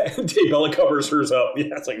 Bella covers hers up. Yeah,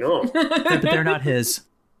 it's like, no. But they're not his.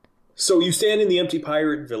 So you stand in the empty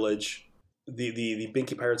pirate village. The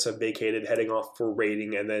Binky pirates have vacated, heading off for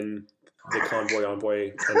raiding, and then the convoy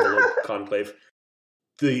envoy and the conclave.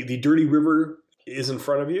 The dirty river is in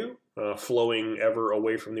front of you, flowing ever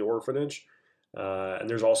away from the orphanage. And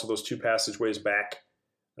there's also those 2 passageways back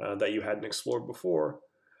that you hadn't explored before.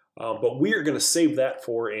 But we are going to save that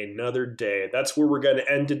for another day. That's where we're going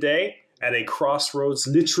to end today, at a crossroads,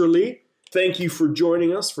 literally. Thank you for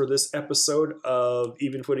joining us for this episode of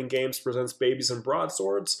Even Footing Games Presents Babies and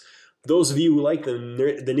Broadswords. Those of you who like the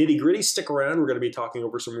nitty-gritty, stick around. We're going to be talking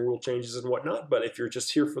over some rule changes and whatnot. But if you're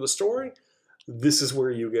just here for the story, this is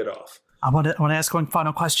where you get off. I want to ask one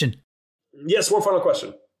final question. Yes, one final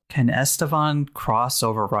question. Can Esteban cross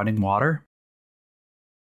over running water?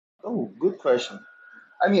 Oh, good question.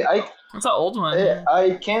 I mean, It's an old one.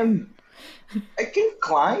 I can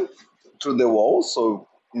climb through the wall, so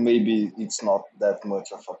maybe it's not that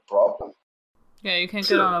much of a problem. Yeah, you can't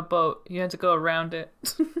Sure. get on a boat. You have to go around it.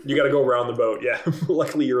 You got to go around the boat. Yeah.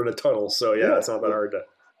 Luckily, you're in a tunnel, so yeah, it's not that hard to.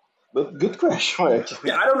 But good question, actually.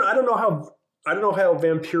 Yeah, I don't know how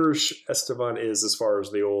vampirish Esteban is as far as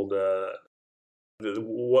the old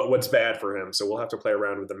what's bad for him. So we'll have to play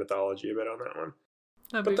around with the mythology a bit on that one.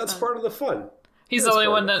 But that's part of the fun. He's the only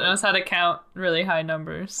one that knows how to count really high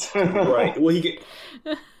numbers. Right. Well, he can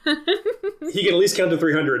at least count to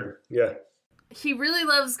 300. Yeah. He really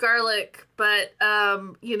loves garlic, but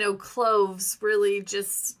cloves really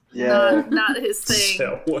just not his thing.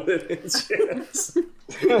 So what it is, yes.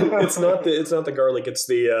 It's not the garlic. It's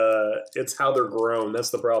it's how they're grown.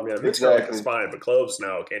 That's the problem. Yeah, mixed garlic is fine, but cloves,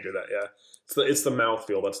 no, can't do that. Yeah, it's the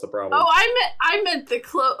mouthfeel. That's the problem. Oh, I meant the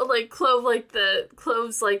clove like the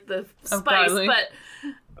cloves like the spice, but.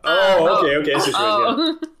 Okay.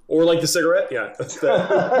 Yeah. Or like the cigarette, yeah.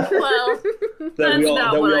 Well, that's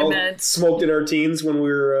not what I meant. Smoked in our teens when we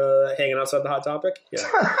were hanging outside the Hot Topic. Yeah.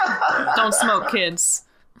 Don't smoke, kids.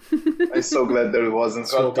 I'm so glad there wasn't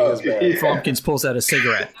smoking as bad. Frumpkins pulls out a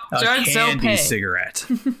cigarette, a candy cigarette.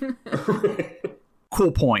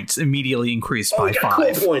 Cool points immediately increased by 5.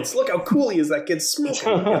 Cool points. Look how cool he is. That kid's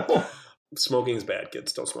smoking. Smoking is bad.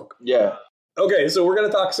 Kids don't smoke. Yeah. Okay, so we're going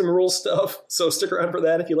to talk some rules stuff. So stick around for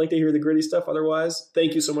that if you'd like to hear the gritty stuff. Otherwise,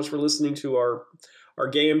 thank you so much for listening to our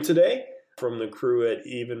game today from the crew at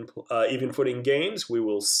Even Footing Games. We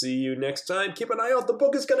will see you next time. Keep an eye out. The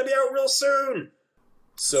book is going to be out real soon.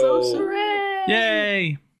 So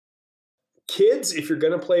yay! Kids, if you're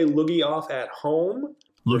going to play Loogie off at home,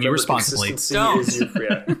 Loogie responsibly.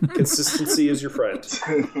 Consistency is your friend.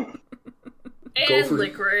 And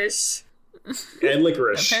licorice. And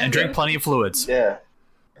licorice. And drink plenty of fluids. Yeah.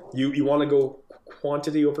 You want to go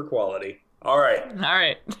quantity over quality. All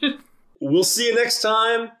right. We'll see you next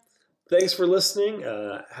time. Thanks for listening.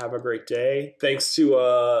 Have a great day. Thanks to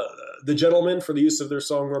the gentlemen for the use of their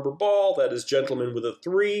song Rubber Ball. That is Gentleman with a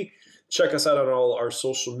 3. Check us out on all our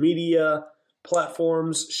social media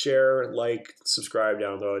platforms. Share, like, subscribe,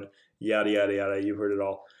 download, yada, yada, yada. You've heard it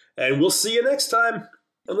all. And we'll see you next time.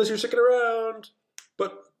 Unless you're sticking around.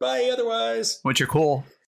 But bye otherwise. Which are cool.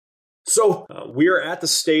 So we're at the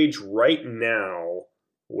stage right now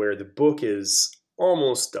where the book is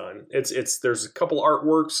almost done. There's a couple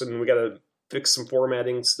artworks and we got to fix some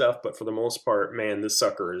formatting stuff, but for the most part, man, this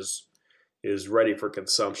sucker is ready for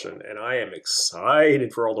consumption, and I am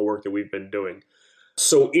excited for all the work that we've been doing.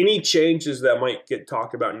 So any changes that might get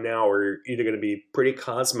talked about now are either going to be pretty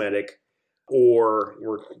cosmetic, or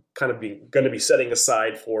we're kind of going to be setting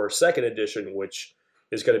aside for second edition, which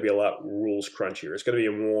is going to be a lot rules crunchier. It's going to be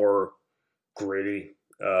a more gritty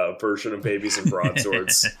version of Babies and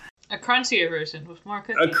Broadswords. A crunchier version with more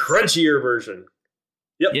cookies. A crunchier version.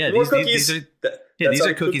 Yep. Yeah, more these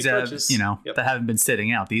are cookies that have, that haven't been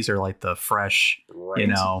sitting out. These are like the fresh, right.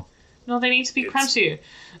 No, they need to be crunchier.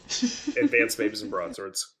 Advanced Babies and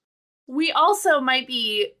Broadswords. We also might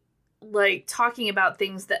be like talking about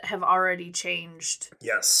things that have already changed.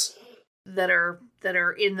 Yes. That are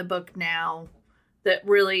in the book now. That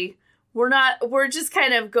really we're just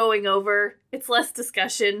kind of going over. It's less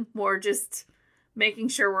discussion, more just making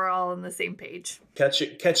sure we're all on the same page.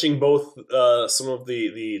 Catching both some of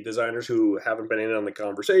the designers who haven't been in on the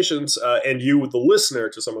conversations and you, the listener,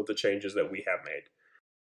 to some of the changes that we have made.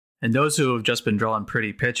 And those who have just been drawing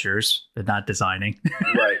pretty pictures and not designing.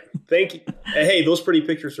 Right. Thank you. Hey, those pretty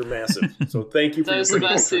pictures are massive. So thank you for those your of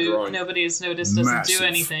pretty us who drawing. nobody's noticed doesn't do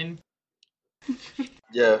anything.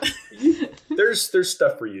 Yeah. There's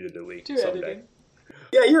stuff for you to delete someday. Editing.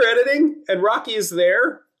 Yeah, you're editing, and Rocky is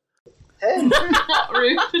there. Hey. Not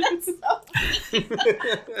rude.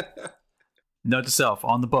 Note to self,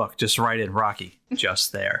 on the book, just write in Rocky,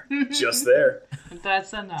 just there. Just there.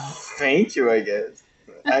 That's enough. Thank you, I guess.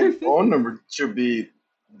 My phone number should be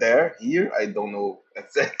there, here. I don't know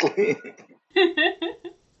exactly.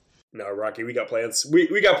 No, Rocky, we got plans.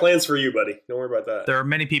 We got plans for you, buddy. Don't worry about that. There are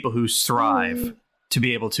many people who strive to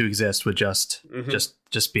be able to exist with just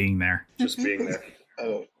being there. Just being there.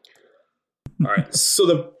 Oh. All right. So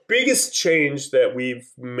the biggest change that we've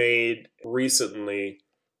made recently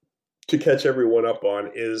to catch everyone up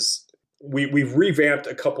on is we've revamped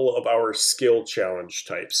a couple of our skill challenge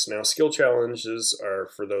types. Now, skill challenges are,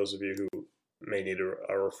 for those of you who may need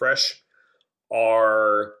a refresh,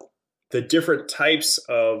 are the different types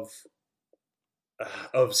of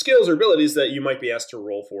skills or abilities that you might be asked to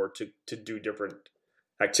roll for to do different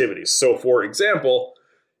activities. So, for example,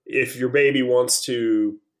 if your baby wants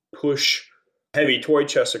to push heavy toy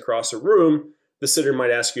chests across a room, the sitter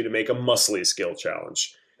might ask you to make a muscly skill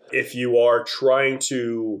challenge. If you are trying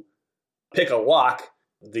to pick a lock,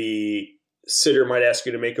 the sitter might ask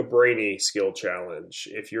you to make a brainy skill challenge.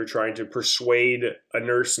 If you're trying to persuade a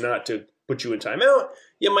nurse not to put you in timeout,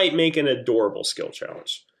 you might make an adorable skill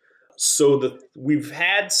challenge. So we've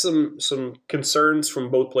had some concerns from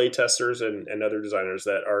both playtesters and other designers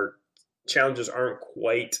that our challenges aren't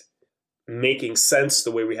quite making sense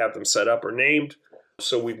the way we have them set up or named.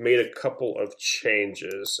 So we've made a couple of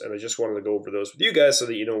changes, and I just wanted to go over those with you guys so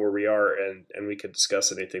that you know where we are and we could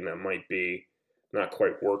discuss anything that might be not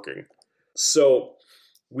quite working. So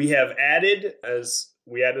we have added, as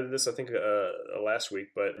we added this, I think, last week,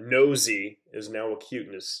 but Nosy is now a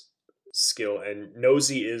cuteness skill, and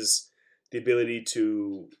Nosy is the ability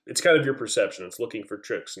to, it's kind of your perception. It's looking for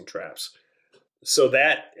tricks and traps. So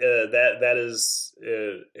that is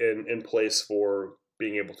in place for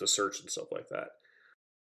being able to search and stuff like that.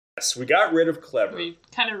 Yes, we got rid of Clever. We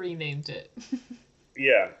kind of renamed it.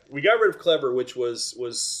 Yeah, we got rid of Clever, which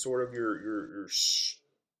was sort of your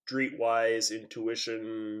streetwise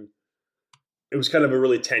intuition. It was kind of a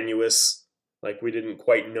really tenuous, like we didn't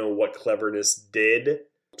quite know what cleverness did.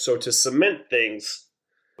 So to cement things,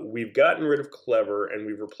 we've gotten rid of Clever and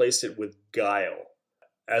we've replaced it with Guile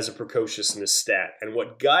as a precociousness stat. And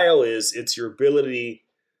what Guile is, it's your ability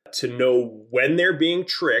to know when they're being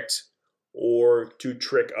tricked or to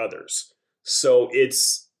trick others. So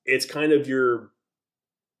it's kind of your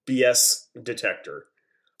BS detector.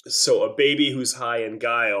 So a baby who's high in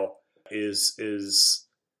Guile is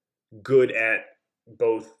good at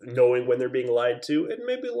both knowing when they're being lied to and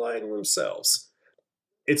maybe lying to themselves.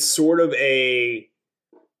 It's sort of an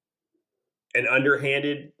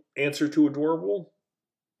underhanded answer to adorable.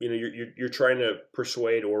 You know, you're trying to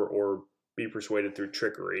persuade or be persuaded through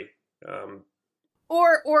trickery.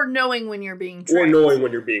 Or knowing when you're being tricked. Or knowing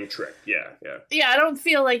when you're being tricked, yeah. Yeah, I don't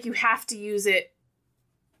feel like you have to use it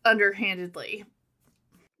underhandedly.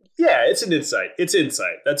 Yeah, it's an insight. It's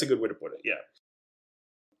insight. That's a good way to put it, yeah.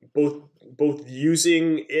 Both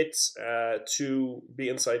using it to be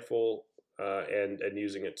insightful and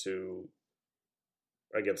using it to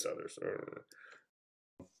against others.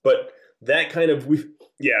 But that kind of,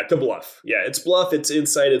 to bluff. Yeah, it's bluff, it's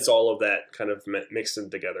insight, it's all of that kind of mixed in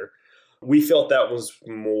together. We felt that was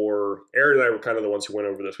more, Aaron and I were kind of the ones who went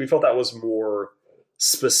over this. We felt that was more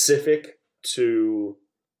specific to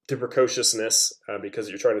precociousness because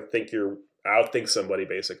you're trying to outthink somebody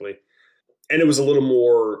basically. And it was a little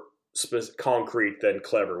more concrete than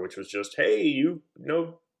Clever, which was just, hey, you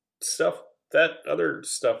know other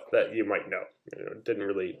stuff that you might know. You know, it didn't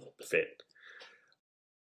really fit.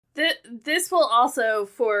 This will also,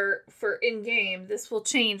 for in-game, this will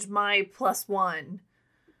change my +1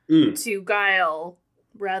 to Guile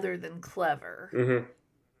rather than Clever. Mm-hmm.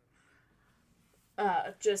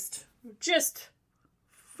 Just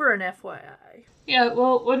for an FYI. Yeah,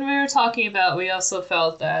 well, when we were talking about, we also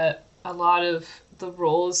felt that a lot of the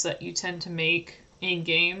roles that you tend to make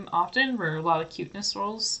in-game often were a lot of cuteness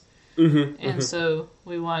roles. Mm-hmm, and so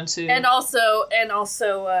we wanted to... And also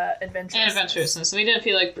adventurousness. And adventurousness. We didn't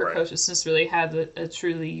feel like precociousness really had a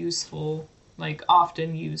truly useful, like,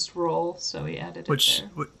 often used role, so we added it there.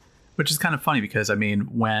 Which is kind of funny because, I mean,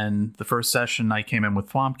 when the first session I came in with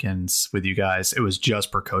Thwompkins with you guys, it was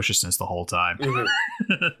just precociousness the whole time.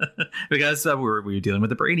 Mm-hmm. Because we were dealing with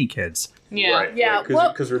the brainy kids. Yeah. Right, yeah.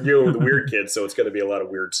 Because we're dealing with the weird kids, so it's going to be a lot of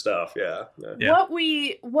weird stuff. Yeah. What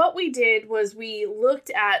we did was we looked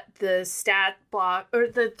at the stat block, or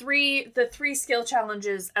the three skill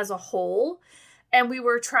challenges as a whole, and we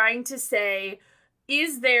were trying to say,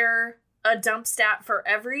 is there a dump stat for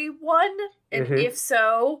everyone? And if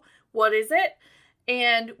so, what is it?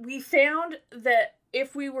 And we found that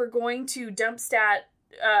if we were going to dump stat,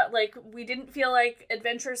 we didn't feel like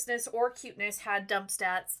adventurousness or cuteness had dump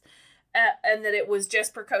stats, and that it was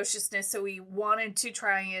just precociousness. So we wanted to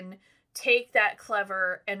try and take that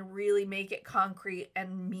Clever and really make it concrete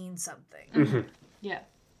and mean something. Mm-hmm. Yeah.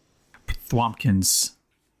 Thwompkins'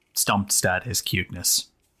 dump stat is cuteness.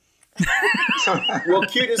 Well,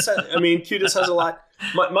 cuteness has a lot.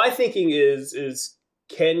 My thinking is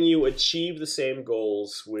can you achieve the same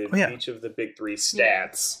goals with each of the big three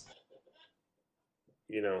stats? Yeah.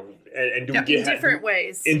 You know, and do we get in different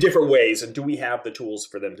ways. In different ways, and do we have the tools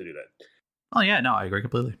for them to do that? Oh yeah, no, I agree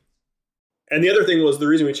completely. And the other thing was the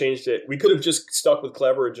reason we changed it. We could have just stuck with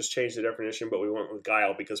Clever and just changed the definition, but we went with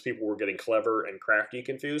Guile because people were getting Clever and Crafty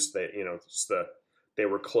confused. They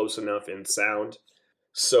were close enough in sound.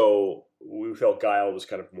 So we felt Guile was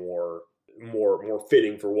kind of more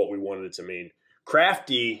fitting for what we wanted it to mean.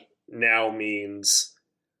 Crafty now means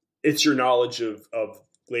it's your knowledge of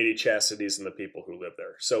Lady Chastity's and the people who live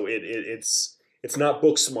there. So it's not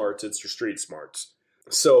book smarts, it's your street smarts.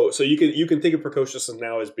 So you can think of precociousness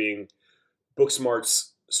now as being book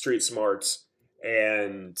smarts, street smarts,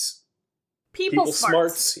 and People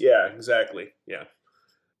smarts. Yeah, exactly. Yeah.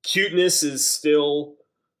 Cuteness is still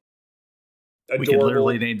adorable. We can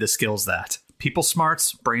literally name the skills that. People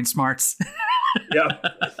smarts, brain smarts. yeah.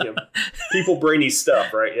 People brainy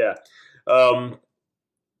stuff, right? Yeah.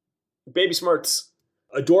 Baby smarts.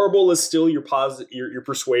 Adorable is still your your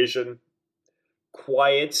persuasion.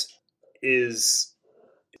 Quiet was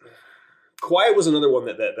another one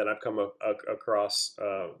that I've come across.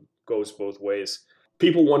 Goes both ways.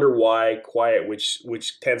 People wonder why quiet,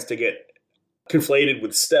 which tends to get conflated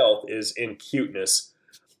with stealth, is in cuteness.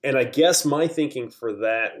 And I guess my thinking for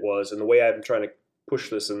that was, and the way I'm trying to push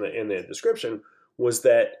this in the description, was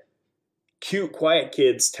that cute, quiet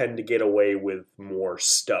kids tend to get away with more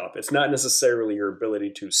stuff. It's not necessarily your ability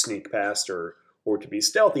to sneak past or to be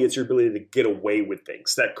stealthy. It's your ability to get away with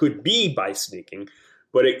things. That could be by sneaking,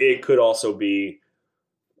 but it could also be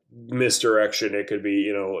misdirection. It could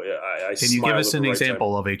be, Can you give us an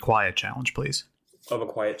example of a quiet challenge, please? Of a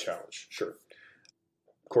quiet challenge, sure.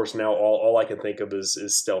 Of course, now all I can think of is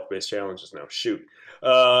stealth-based challenges now. Shoot.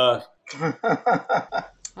 That's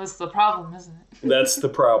the problem, isn't it? That's the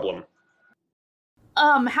problem.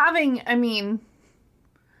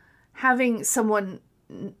 Having someone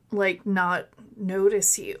like not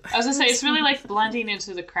notice you. I was gonna say, it's really like blending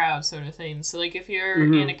into the crowd sort of thing. So like if you're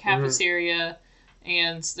in a cafeteria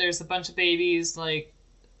and there's a bunch of babies like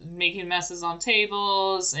making messes on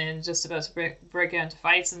tables and just about to break out into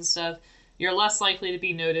fights and stuff, you're less likely to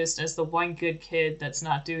be noticed as the one good kid that's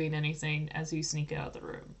not doing anything as you sneak out of the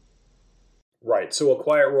room. Right. So a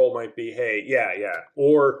quiet role might be, hey, yeah.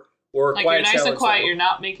 Or a like quiet you're nice and challenge quiet, you're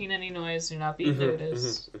not making any noise, you're not being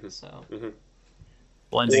noticed. So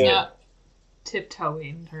Blending it's not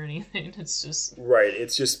tiptoeing or anything. It's just right.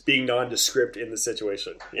 It's just being nondescript in the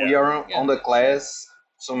situation. Yeah. We are on the class.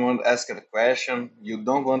 Someone asked a question. You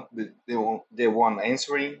don't want the one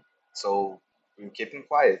answering, so you're keeping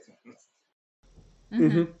quiet.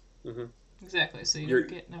 Exactly. So you don't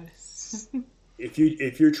get noticed.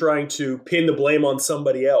 If you're trying to pin the blame on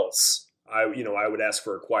somebody else, I would ask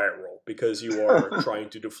for a quiet role because you are trying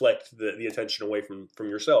to deflect the attention away from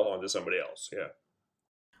yourself onto somebody else. Yeah.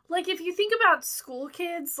 Like if you think about school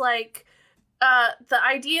kids, like the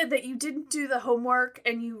idea that you didn't do the homework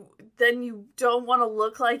and you don't want to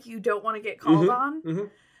look like you don't want to get called on.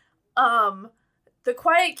 The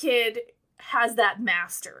quiet kid has that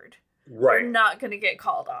mastered. Right. They're not going to get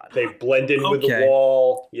called on. They blend in with the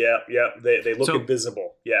wall. Yeah. They look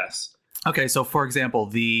invisible. Yes. Okay, so for example,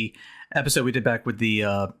 the episode we did back with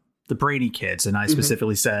the Brady kids, and I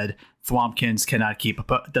specifically said Thwompkins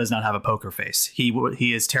does not have a poker face.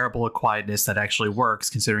 He is terrible at quietness that actually works,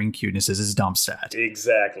 considering cuteness is his dump stat.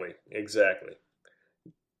 Exactly.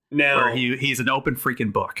 Now where he's an open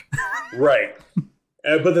freaking book. Right.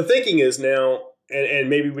 But the thinking is now, and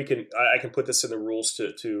maybe I can put this in the rules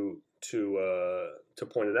to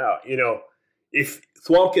point it out. If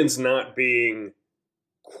Thwompkins not being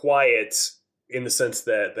quiet in the sense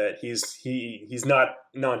that he's not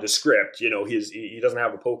nondescript, he doesn't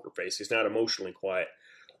have a poker face, he's not emotionally quiet,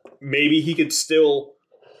 maybe he could still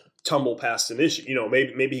tumble past an issue.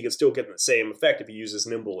 Maybe he could still get the same effect if he uses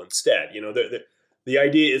nimble instead. The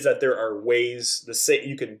idea is that there are ways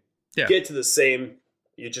you can get to the same,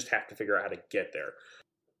 you just have to figure out how to get there.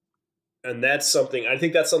 And I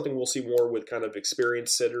think that's something we'll see more with kind of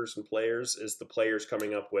experienced sitters and players, is the players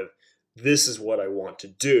coming up with, this is what I want to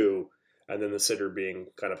do, and then the sitter being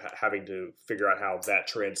kind of having to figure out how that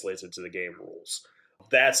translates into the game rules.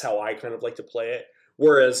 That's how I kind of like to play it.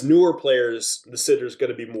 Whereas newer players, the sitter's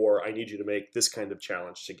going to be more, I need you to make this kind of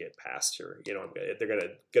challenge to get past here. They're going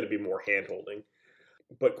to be more hand-holding.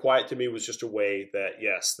 But quiet to me was just a way that,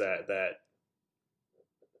 yes, that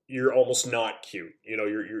you're almost not cute.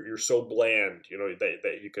 You're so bland,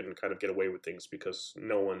 that you can kind of get away with things because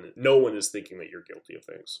no one is thinking that you're guilty of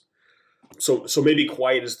things. So maybe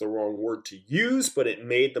quiet is the wrong word to use, but it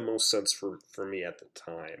made the most sense for me at the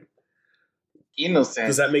time. Innocent.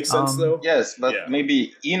 Does that make sense though? Yes, but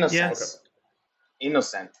maybe innocent. Yes. Okay.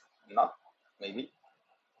 Innocent. Not maybe.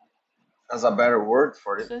 That's a better word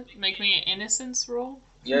for it. Make me an innocence roll?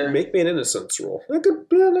 Yeah. Make me an innocence roll. That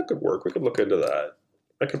could work. We could look into that.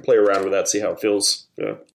 I could play around with that, see how it feels.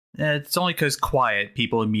 Yeah. It's only because quiet,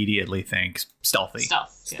 people immediately think stealthy.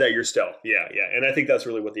 That you're stealth. Yeah. And I think that's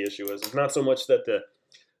really what the issue is. It's not so much that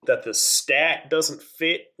the stat doesn't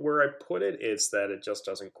fit where I put it. It's that it just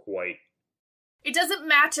doesn't quite. It doesn't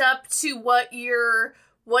match up to what your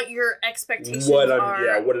expectations are what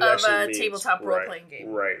it of a means. tabletop role-playing game.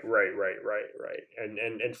 Right.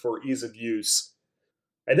 And for ease of use,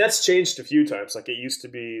 And that's changed a few times. Like, it used to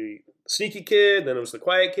be sneaky kid, then it was the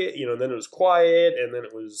quiet kid, then it was quiet, and then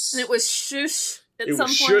it was... And it was shush at it some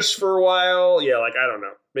was point. shush for a while. Yeah, like, I don't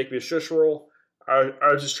know. Make me a shush roll. I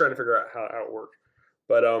was just trying to figure out how it worked.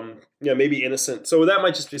 But, maybe innocent. So that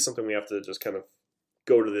might just be something we have to just kind of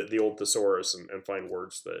go to the old thesaurus and find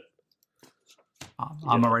words that...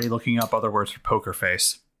 I'm already looking up other words for poker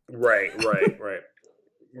face. Right.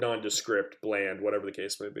 Nondescript, bland, whatever the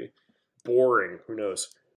case may be. Boring. Who knows?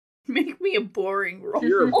 Make me a boring roll.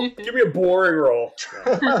 Give me a boring roll.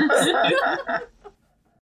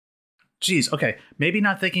 Geez, okay. Maybe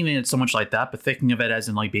not thinking of it so much like that, but thinking of it as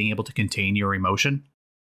in like being able to contain your emotion.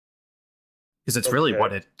 Because it's really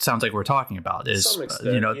what it sounds like we're talking about is,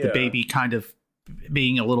 the baby kind of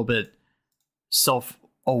being a little bit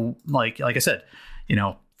like I said,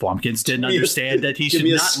 Flumpkins didn't understand that he should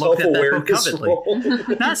not look at that book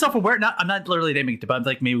covetedly. Not self-aware. I'm not literally naming it, but I'm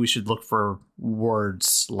like, maybe we should look for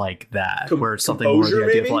words like that, where it's something more the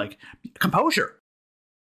idea of like composure.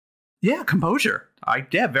 Yeah, composure.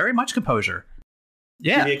 Very much composure.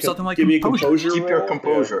 Yeah, something like composure. Keep your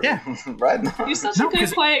composure. Yeah. Right? You're such a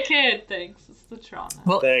good quiet kid. Thanks. It's the trauma.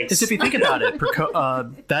 Well, because if you think about it,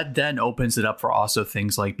 that then opens it up for also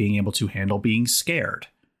things like being able to handle being scared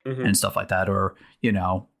and stuff like that, or,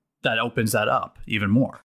 that opens that up even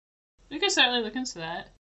more. We could certainly look into that.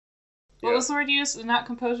 What was the word used? Not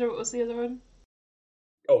composure. What was the other word?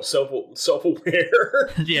 Oh, self-aware.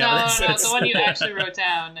 No, the one you actually wrote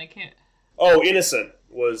down. I can't. Oh, innocent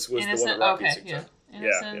was innocent, the one that Rocky okay, yeah.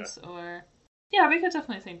 Innocence or... Yeah, we could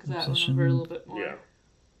definitely think of that one over a little bit more. Yeah.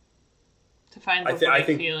 To find the right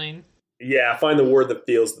feeling. Yeah, find the word that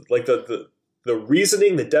feels... Like, the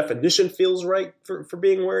reasoning, the definition feels right for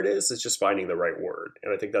being where it is. It's just finding the right word.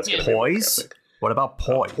 And I think that's going to be... Poise? What about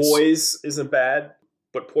poise? Poise isn't bad,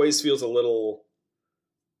 but poise feels a little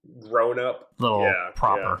grown up.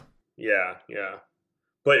 Proper. Yeah.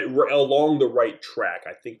 But along the right track.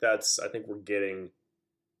 I think we're getting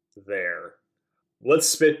there. Let's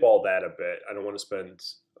spitball that a bit. I don't want to spend...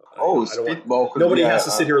 spitball. Nobody has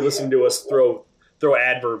to sit here listening to us throw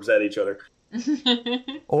adverbs at each other.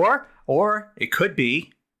 Or it could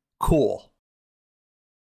be cool.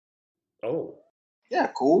 Oh.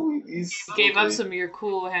 Yeah, cool. Gave up some of your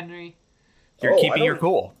cool, Henry. You're keeping your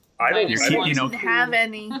cool. I don't have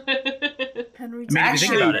any. Henry didn't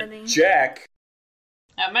think about it. Jack.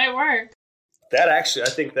 That might work. I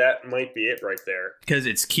think that might be it right there. Because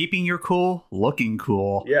it's keeping your cool, looking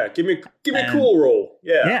cool. Yeah, give me a cool roll.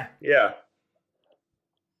 Yeah.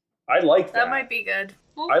 I like that. That might be good.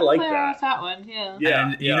 I like play that. With that one, yeah.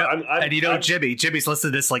 Yeah, Jimmy's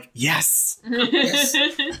listening to this like, yes. I'm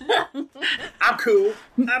cool.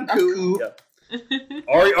 Yeah.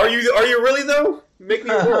 Are you really though? Make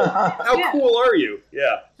me roll. How cool are you?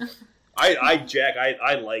 Yeah. Jack,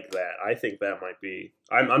 I like that. I think that might be.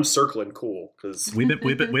 I'm circling cool because we've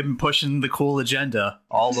been pushing the cool agenda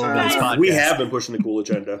all over this podcast. We have been pushing the cool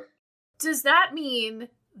agenda. Does that mean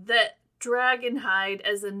that Dragonhide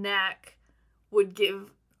as a knack would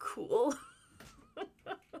give cool?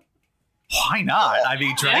 Why not? I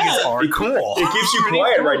mean, dragons are cool. It keeps you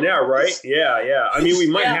quiet right now, right? Yeah. I mean, we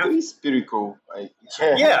might have. It's pretty cool.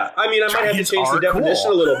 Yeah, I mean, I might have to change the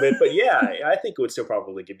definition a little bit, but yeah, I think it would still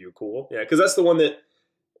probably give you a cool. Yeah, because that's the one that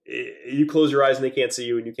you close your eyes and they can't see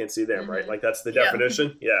you and you can't see them, right? Like that's the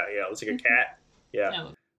definition. Yeah. Let's take a cat.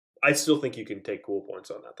 Yeah. I still think you can take cool points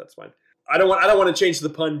on that. That's fine. I don't want to change the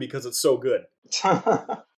pun because it's so good.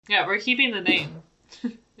 Yeah, we're keeping the name.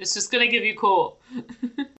 It's just gonna give you cool.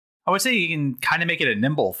 I would say you can kind of make it a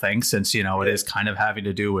nimble thing since, it is kind of having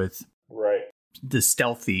to do with the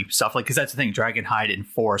stealthy stuff. Like, because that's the thing, Dragonhide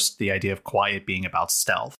enforced the idea of quiet being about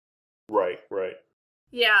stealth. Right.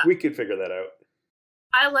 Yeah. We could figure that out.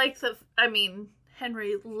 I like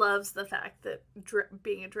Henry loves the fact that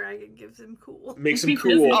being a dragon gives him cool. Makes him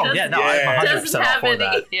cool. Oh, yeah, no, I'm 100% all for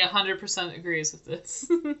that. Yeah, 100% agrees with this.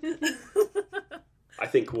 I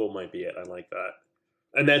think cool might be it. I like that.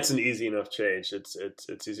 And that's an easy enough change. It's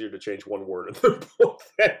easier to change one word in the book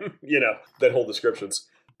than whole descriptions.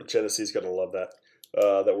 Genesee's going to love that.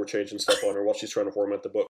 That we're changing stuff on her while she's trying to format the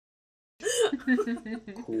book.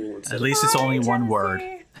 Cool. At least it's only one word.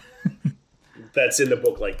 That's in the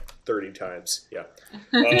book like 30 times. Yeah.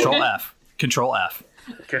 Control F. Control F.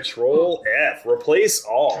 Replace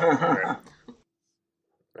all. All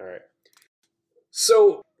right.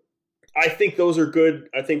 So I think those are good.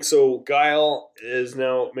 I think so. Guile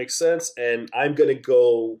makes sense. And I'm going to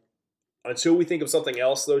go until we think of something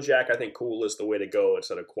else though, Jack. I think cool is the way to go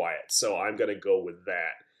instead of quiet. So I'm going to go with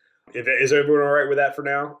that. Is everyone all right with that for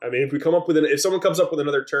now? I mean, if someone comes up with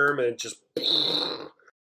another term and it just...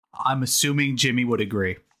 I'm assuming Jimmy would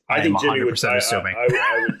agree. I think Jimmy would. Assuming.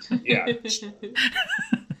 I would. Yeah.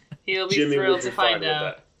 He'll be Jimmy thrilled would be to find fine with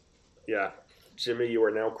out. that. Yeah. Jimmy, you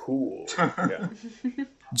are now cool. Yeah.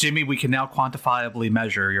 Jimmy, we can now quantifiably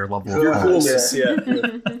measure your level Your of coolness. coolness, yeah.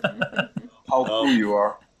 How cool you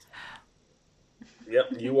are. Yep,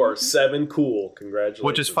 you are 7 cool. Congratulations.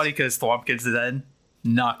 Which is funny because Thwompkins is then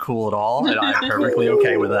not cool at all, and I'm perfectly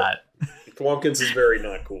okay with that. Thwompkins is very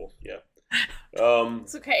not cool. Yeah.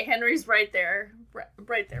 It's okay. Henry's right there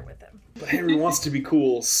with him. But Henry wants to be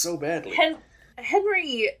cool so badly.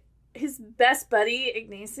 Henry, his best buddy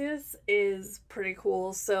Ignatius is pretty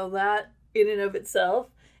cool. So that in and of itself,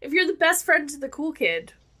 if you're the best friend to the cool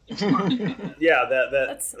kid, yeah,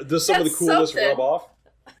 does some of the coolness rub off?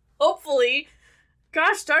 Hopefully.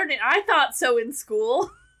 Gosh darn it! I thought so in school.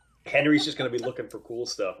 Henry's just going to be looking for cool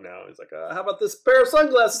stuff now. He's like, how about this pair of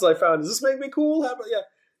sunglasses I found? Does this make me cool? How about,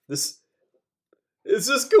 this... Is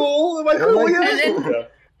this cool? Am I cool again?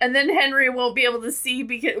 And then Henry won't be able to see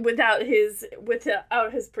without his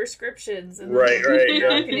prescriptions. And right.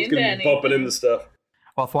 Yeah. He's going to be bumping into stuff.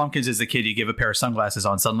 While Thwompkins is the kid you give a pair of sunglasses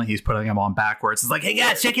on, suddenly he's putting them on backwards. It's like, hey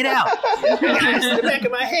guys, check it out! Guys, in the back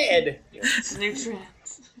of my head! It's new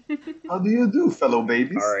trends. How do you do, fellow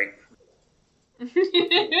babies? All right.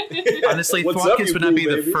 Honestly, Thwompkins would not be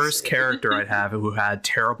the first character I'd have who had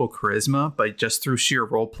terrible charisma, but just through sheer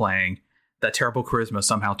role-playing, that terrible charisma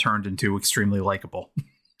somehow turned into extremely likable.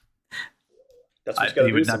 That's what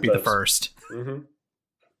he would not be the first. Mm-hmm.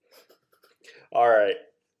 All right.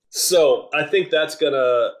 So I think that kind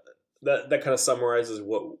of summarizes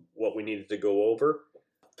what we needed to go over.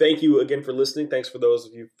 Thank you again for listening. Thanks for those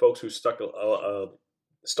of you folks who stuck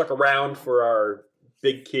around for our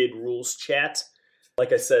Big Kid Rules chat.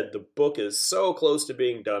 Like I said, the book is so close to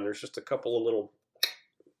being done. There's just a couple of little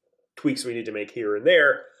tweaks we need to make here and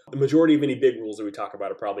there. The majority of any big rules that we talk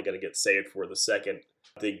about are probably going to get saved for the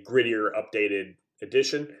grittier, updated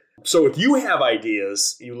edition. So if you have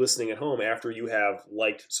ideas, you listening at home, after you have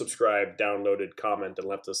liked, subscribed, downloaded, comment, and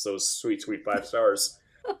left us those sweet, sweet 5 stars,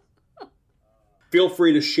 feel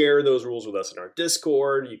free to share those rules with us in our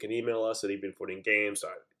Discord. You can email us at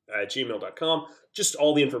evenfootinggames@gmail.com. Just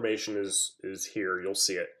all the information is here. You'll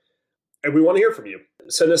see it. And we want to hear from you.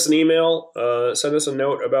 Send us an email, send us a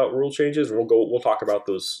note about rule changes, and we'll talk about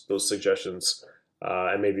those suggestions,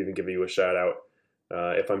 and maybe even give you a shout out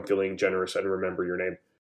if I'm feeling generous and remember your name.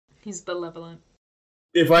 He's benevolent.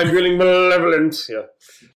 If I'm feeling malevolent, yeah.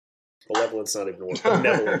 Malevolent's not even a word.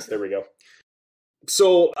 Benevolent, there we go.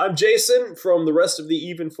 So I'm Jason from the rest of the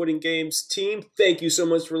Even Footing Games team. Thank you so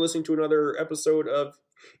much for listening to another episode of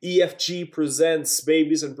EFG Presents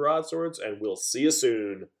Babies and Broadswords, and we'll see you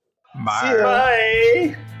soon. Bye.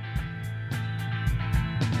 Bye.